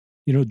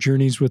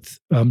 journeys with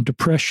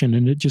depression,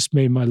 and it just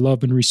made my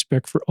love and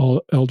respect for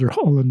Elder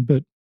Holland.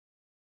 But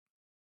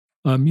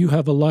you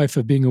have a life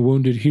of being a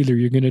wounded healer.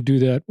 You're going to do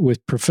that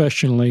with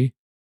professionally,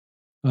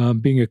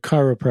 being a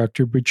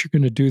chiropractor, but you're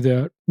going to do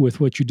that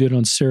with what you did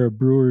on Sarah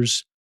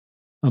Brewer's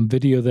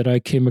video that I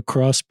came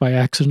across by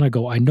accident. I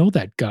go, I know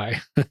that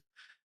guy.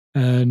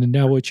 And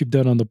now what you've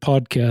done on the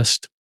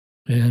podcast,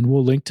 and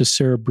we'll link to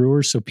Sarah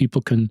Brewer so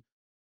people can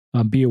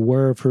be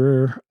aware of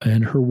her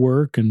and her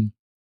work, and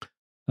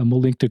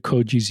we'll link to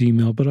Koji's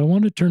email. But I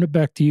want to turn it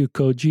back to you,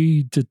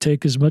 Koji, to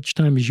take as much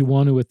time as you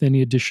want to with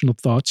any additional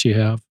thoughts you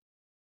have.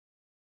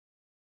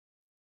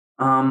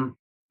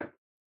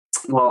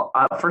 Well,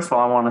 first of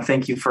all, I want to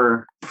thank you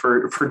for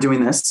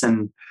doing this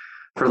and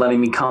for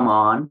letting me come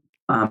on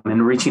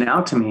and reaching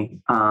out to me,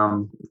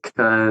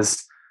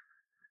 because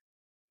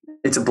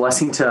it's a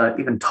blessing to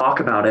even talk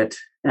about it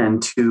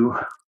and to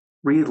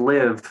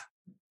relive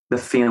the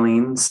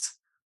feelings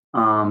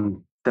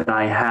that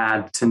I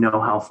had to know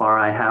how far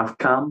I have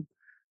come.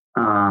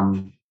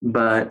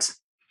 But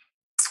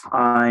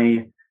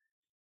I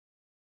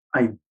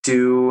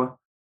do.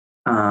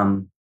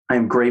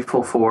 I'm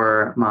grateful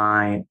for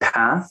my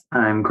path.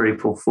 I'm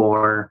grateful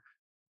for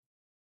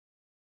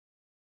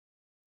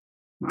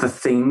the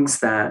things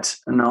that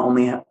not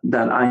only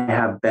that I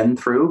have been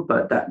through,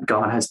 but that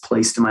God has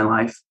placed in my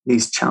life,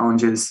 these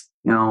challenges,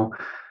 a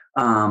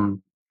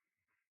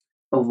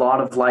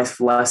lot of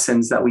life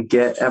lessons that we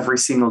get every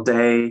single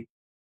day,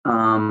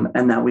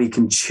 and that we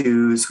can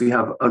choose. We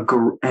have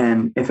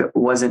and if it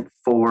wasn't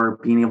for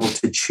being able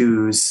to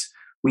choose,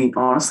 we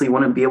honestly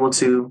wouldn't be able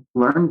to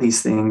learn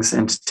these things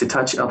and to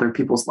touch other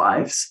people's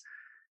lives.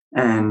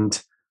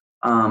 And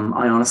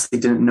I honestly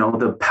didn't know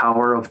the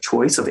power of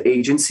choice, of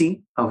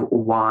agency, of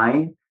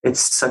why it's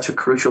such a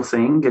crucial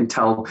thing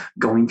until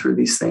going through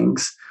these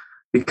things,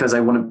 because I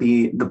wouldn't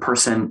be the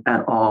person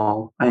at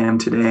all I am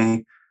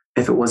today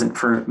if it wasn't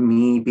for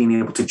me being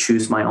able to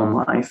choose my own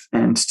life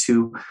and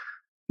to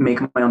make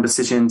my own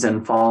decisions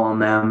and fall on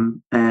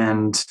them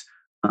and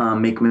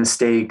make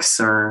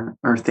mistakes or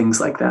things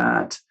like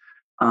that.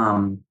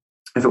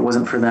 If it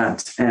wasn't for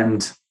that.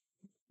 And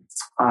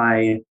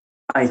I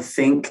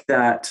think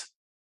that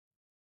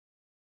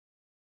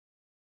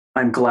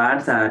I'm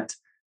glad that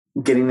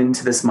getting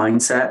into this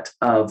mindset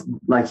of,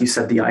 like you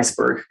said, the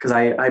iceberg, because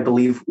I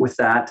believe with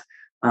that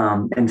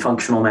in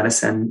functional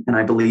medicine. And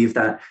I believe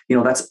that,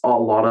 that's a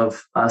lot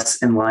of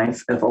us in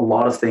life, of a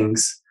lot of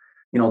things,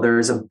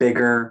 there's a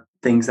bigger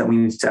things that we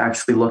need to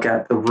actually look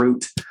at the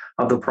root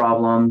of the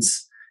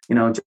problems,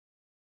 just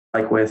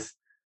like with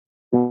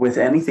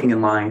anything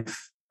in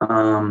life,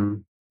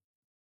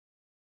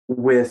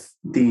 with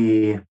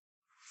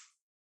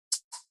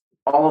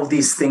all of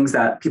these things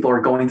that people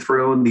are going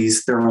through,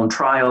 their own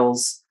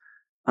trials,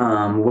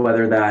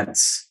 whether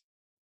that's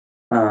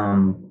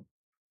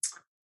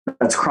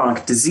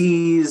chronic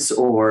disease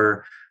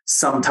or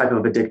some type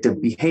of addictive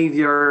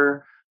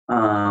behavior,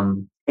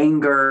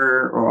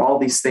 anger, or all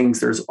these things.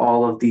 There's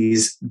all of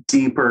these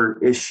deeper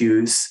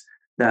issues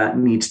that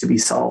needs to be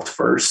solved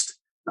first.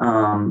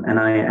 And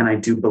I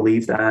do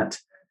believe that.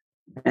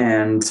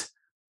 And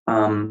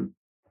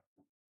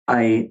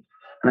I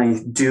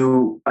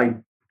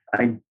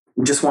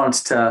just want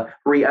to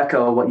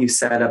re-echo what you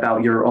said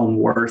about your own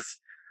worth.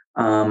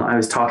 I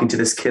was talking to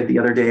this kid the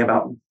other day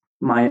about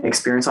my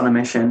experience on a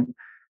mission.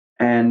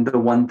 And the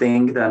one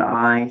thing that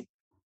I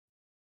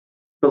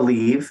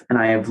believe, and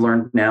I have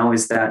learned now,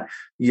 is that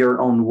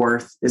your own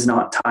worth is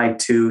not tied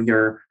to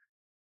your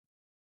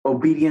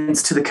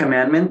obedience to the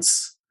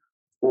commandments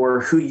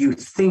or who you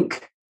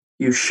think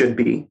you should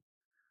be,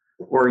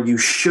 or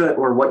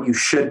what you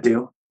should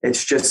do.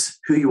 It's just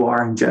who you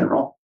are in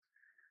general.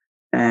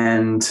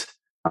 And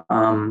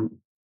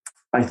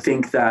I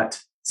think that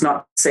it's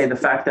not to say the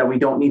fact that we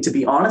don't need to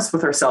be honest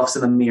with ourselves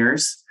in the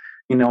mirrors,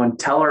 and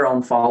tell our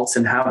own faults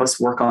and have us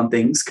work on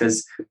things,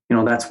 because,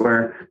 that's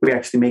where we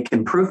actually make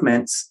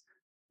improvements.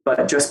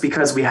 But just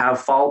because we have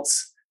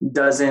faults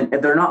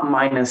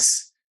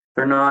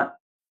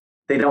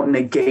they don't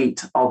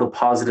negate all the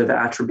positive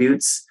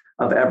attributes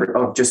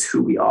of just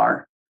who we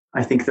are.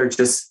 I think they're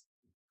just,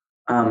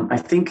 I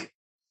think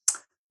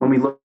when we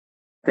look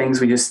at things,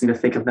 we just need to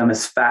think of them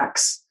as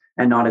facts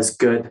and not as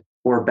good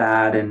or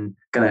bad and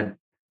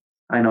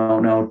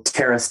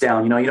tear us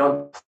down. You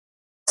don't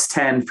plus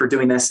 10 for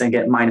doing this and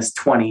get minus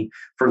 20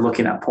 for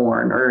looking at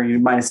porn, or you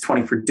minus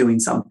 20 for doing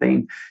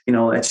something.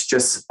 It's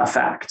just a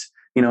fact.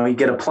 You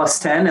get a plus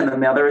 10, and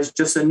then the other is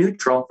just a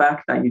neutral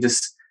fact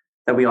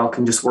that we all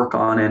can just work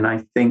on. And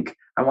I think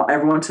I want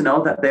everyone to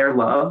know that they're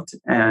loved.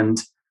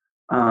 And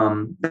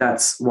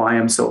that's why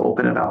I'm so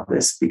open about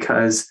this,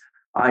 because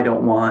I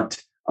don't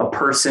want a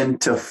person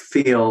to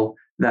feel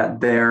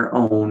that their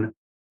own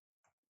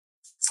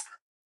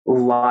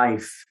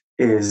life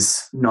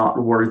is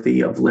not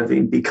worthy of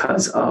living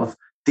because of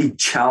the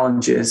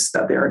challenges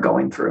that they are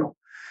going through.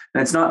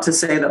 And it's not to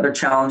say that their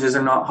challenges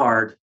are not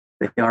hard.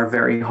 They are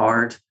very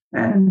hard.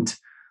 And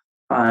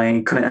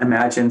I couldn't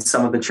imagine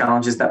some of the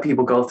challenges that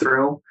people go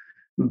through,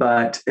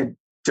 but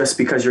just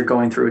because you're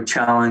going through a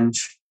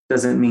challenge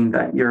doesn't mean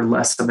that you're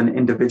less of an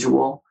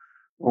individual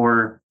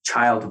or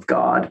child of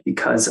God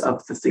because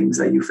of the things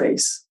that you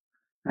face.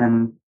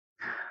 And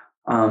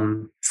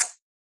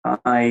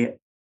I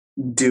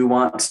do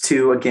want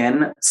to,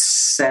 again,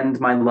 send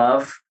my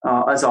love,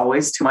 as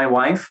always, to my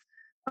wife.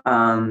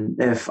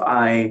 If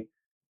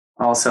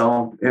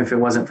it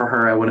wasn't for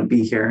her, I wouldn't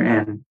be here.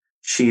 And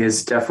she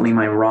is definitely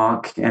my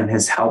rock and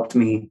has helped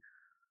me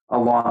a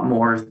lot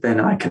more than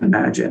I can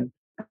imagine.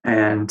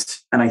 And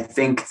I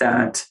think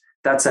that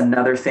that's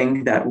another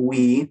thing that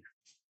we,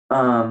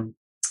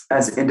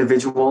 as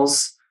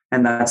individuals,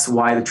 and that's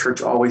why the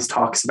church always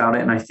talks about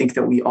it. And I think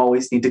that we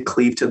always need to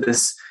cleave to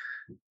this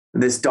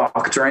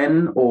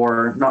doctrine,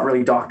 or not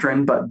really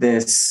doctrine, but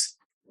this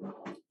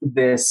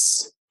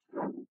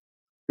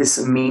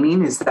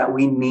meaning is that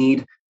we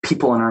need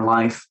people in our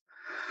life.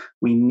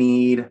 We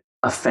need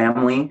a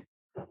family.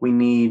 We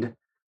need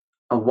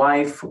a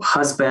wife,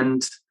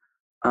 husband.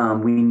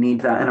 We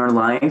need that in our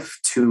life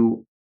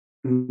to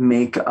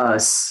make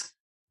us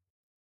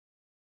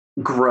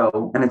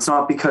grow. And it's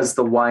not because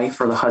the wife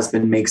or the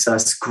husband makes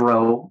us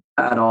grow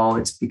at all.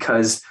 It's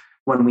because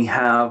when we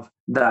have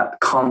that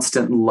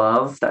constant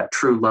love, that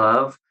true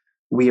love,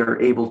 we are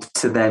able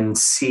to then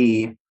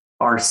see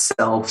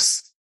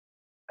ourselves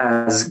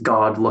as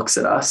God looks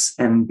at us,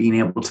 and being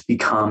able to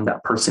become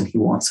that person He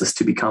wants us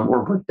to become,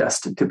 or we're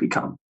destined to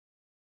become.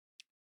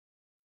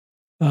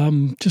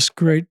 Just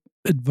great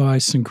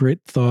advice and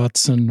great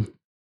thoughts. And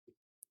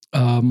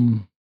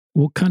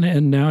we'll kind of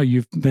end now.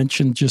 You've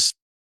mentioned just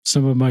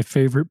some of my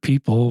favorite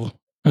people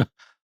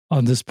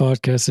on this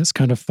podcast. It's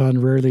kind of fun.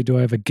 Rarely do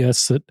I have a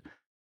guest that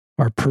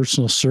our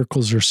personal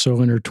circles are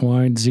so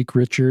intertwined. Zeke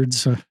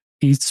Richards,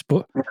 he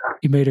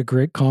made a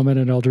great comment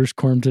at Elders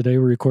Quorum today.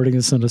 We're recording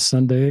this on a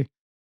Sunday.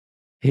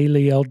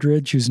 Haley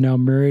Eldridge, who's now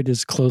married,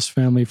 is a close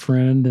family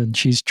friend, and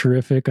she's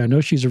terrific. I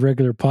know she's a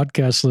regular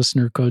podcast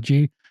listener,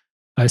 Koji.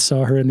 I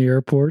saw her in the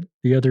airport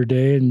the other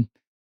day, and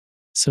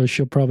so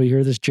she'll probably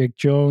hear this. Jake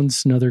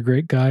Jones, another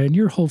great guy, and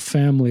your whole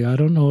family. I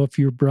don't know if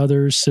your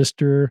brother,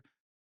 sister,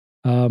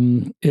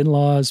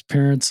 in-laws,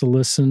 parents will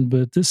listen,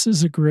 but this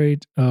is a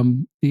great,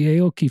 the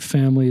Aoki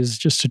family is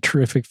just a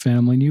terrific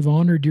family, and you've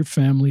honored your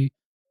family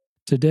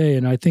today.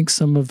 And I think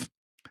of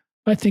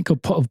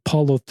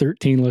Apollo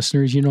 13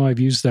 listeners, I've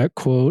used that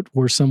quote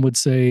where some would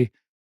say,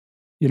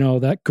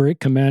 that great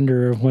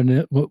commander, when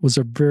it was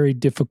a very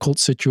difficult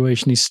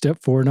situation, he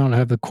stepped forward. I don't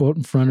have the quote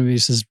in front of me. He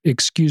says,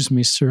 "Excuse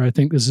me, sir, I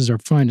think this is our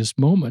finest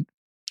moment."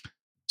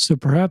 So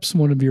perhaps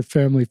one of your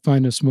family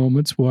finest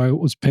moments, why it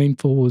was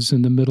painful, was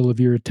in the middle of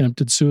your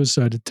attempted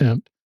suicide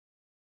attempt.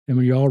 And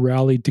when you all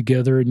rallied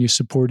together and you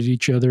supported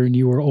each other and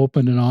you were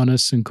open and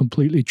honest and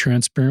completely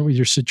transparent with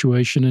your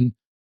situation. And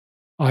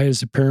I,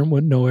 as a parent,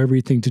 wouldn't know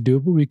everything to do,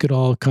 but we could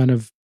all kind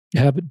of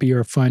have it be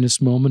our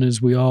finest moment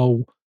as we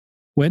all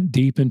went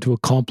deep into a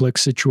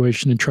complex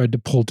situation and tried to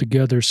pull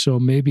together. So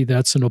maybe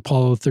that's an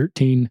Apollo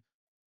 13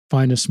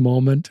 finest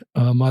moment.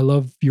 I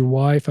love your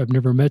wife. I've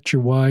never met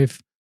your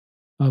wife.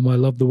 I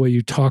love the way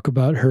you talk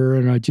about her,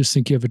 and I just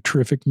think you have a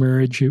terrific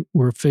marriage.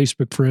 We're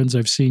Facebook friends.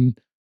 I've seen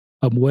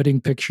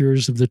wedding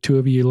pictures of the two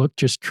of you. You look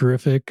just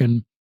terrific,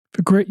 and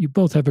you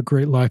both have a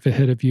great life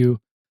ahead of you.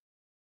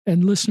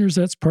 And listeners,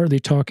 that's partly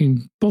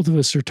talking. Both of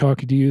us are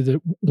talking to you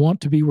that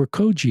want to be where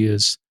Koji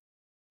is,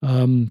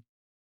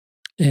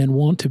 and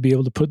want to be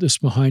able to put this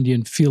behind you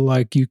and feel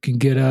like you can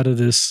get out of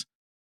this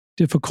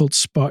difficult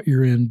spot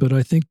you're in. But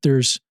I think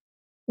there's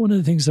one of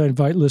the things I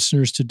invite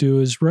listeners to do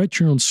is write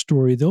your own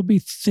story. There'll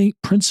be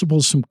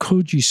principles from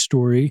Koji's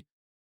story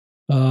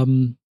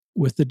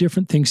with the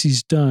different things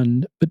he's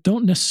done, but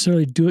don't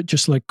necessarily do it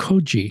just like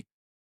Koji.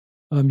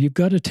 You've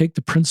got to take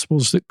the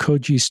principles that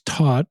Koji's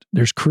taught.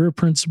 There's career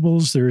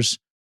principles. There's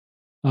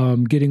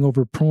getting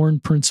over porn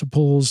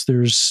principles.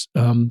 There's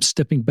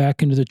stepping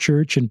back into the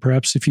church, and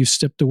perhaps if you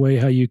stepped away,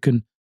 how you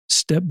can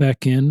step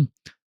back in.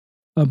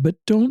 But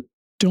don't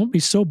be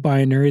so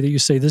binary that you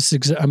say this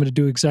is I'm going to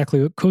do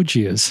exactly what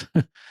Koji is.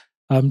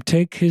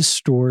 Take his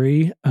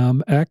story,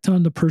 act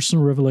on the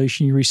personal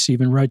revelation you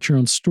receive, and write your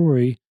own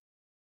story.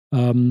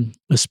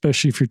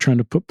 Especially if you're trying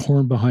to put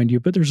porn behind you.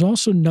 But there's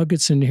also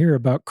nuggets in here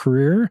about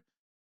career,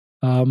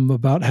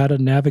 about how to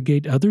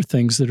navigate other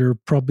things that are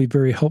probably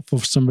very helpful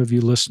for some of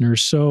you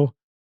listeners. So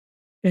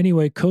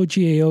anyway,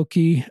 Koji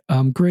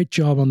Aoki, great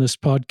job on this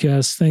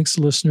podcast. Thanks,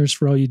 listeners,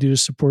 for all you do to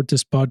support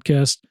this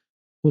podcast.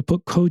 We'll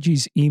put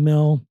Koji's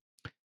email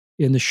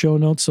in the show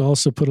notes. I'll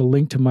also put a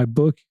link to my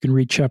book. You can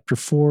read chapter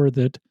 4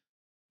 that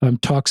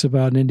talks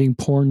about ending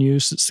porn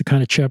use. It's the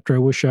kind of chapter I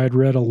wish I had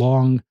read a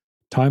long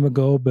time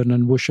ago, but I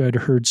wish I'd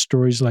heard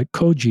stories like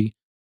Koji,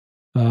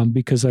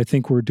 because I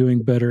think we're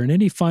doing better. And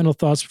any final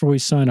thoughts before we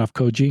sign off,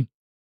 Koji?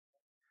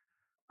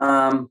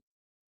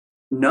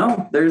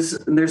 No,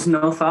 there's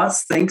no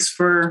thoughts. Thanks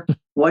for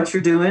what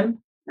you're doing.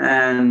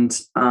 And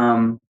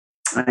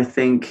I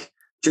think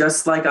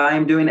just like I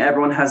am doing,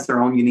 everyone has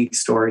their own unique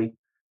story.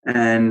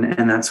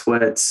 And that's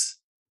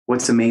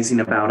what's amazing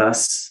about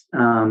us.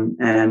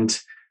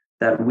 And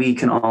that we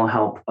can all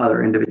help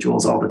other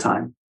individuals all the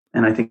time.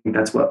 And I think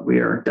that's what we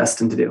are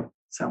destined to do.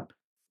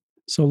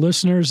 So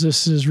listeners,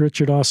 this is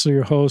Richard Ossler,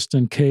 your host,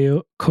 and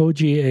Koji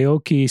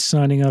Aoki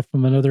signing off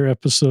from another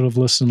episode of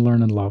Listen,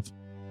 Learn, and Love.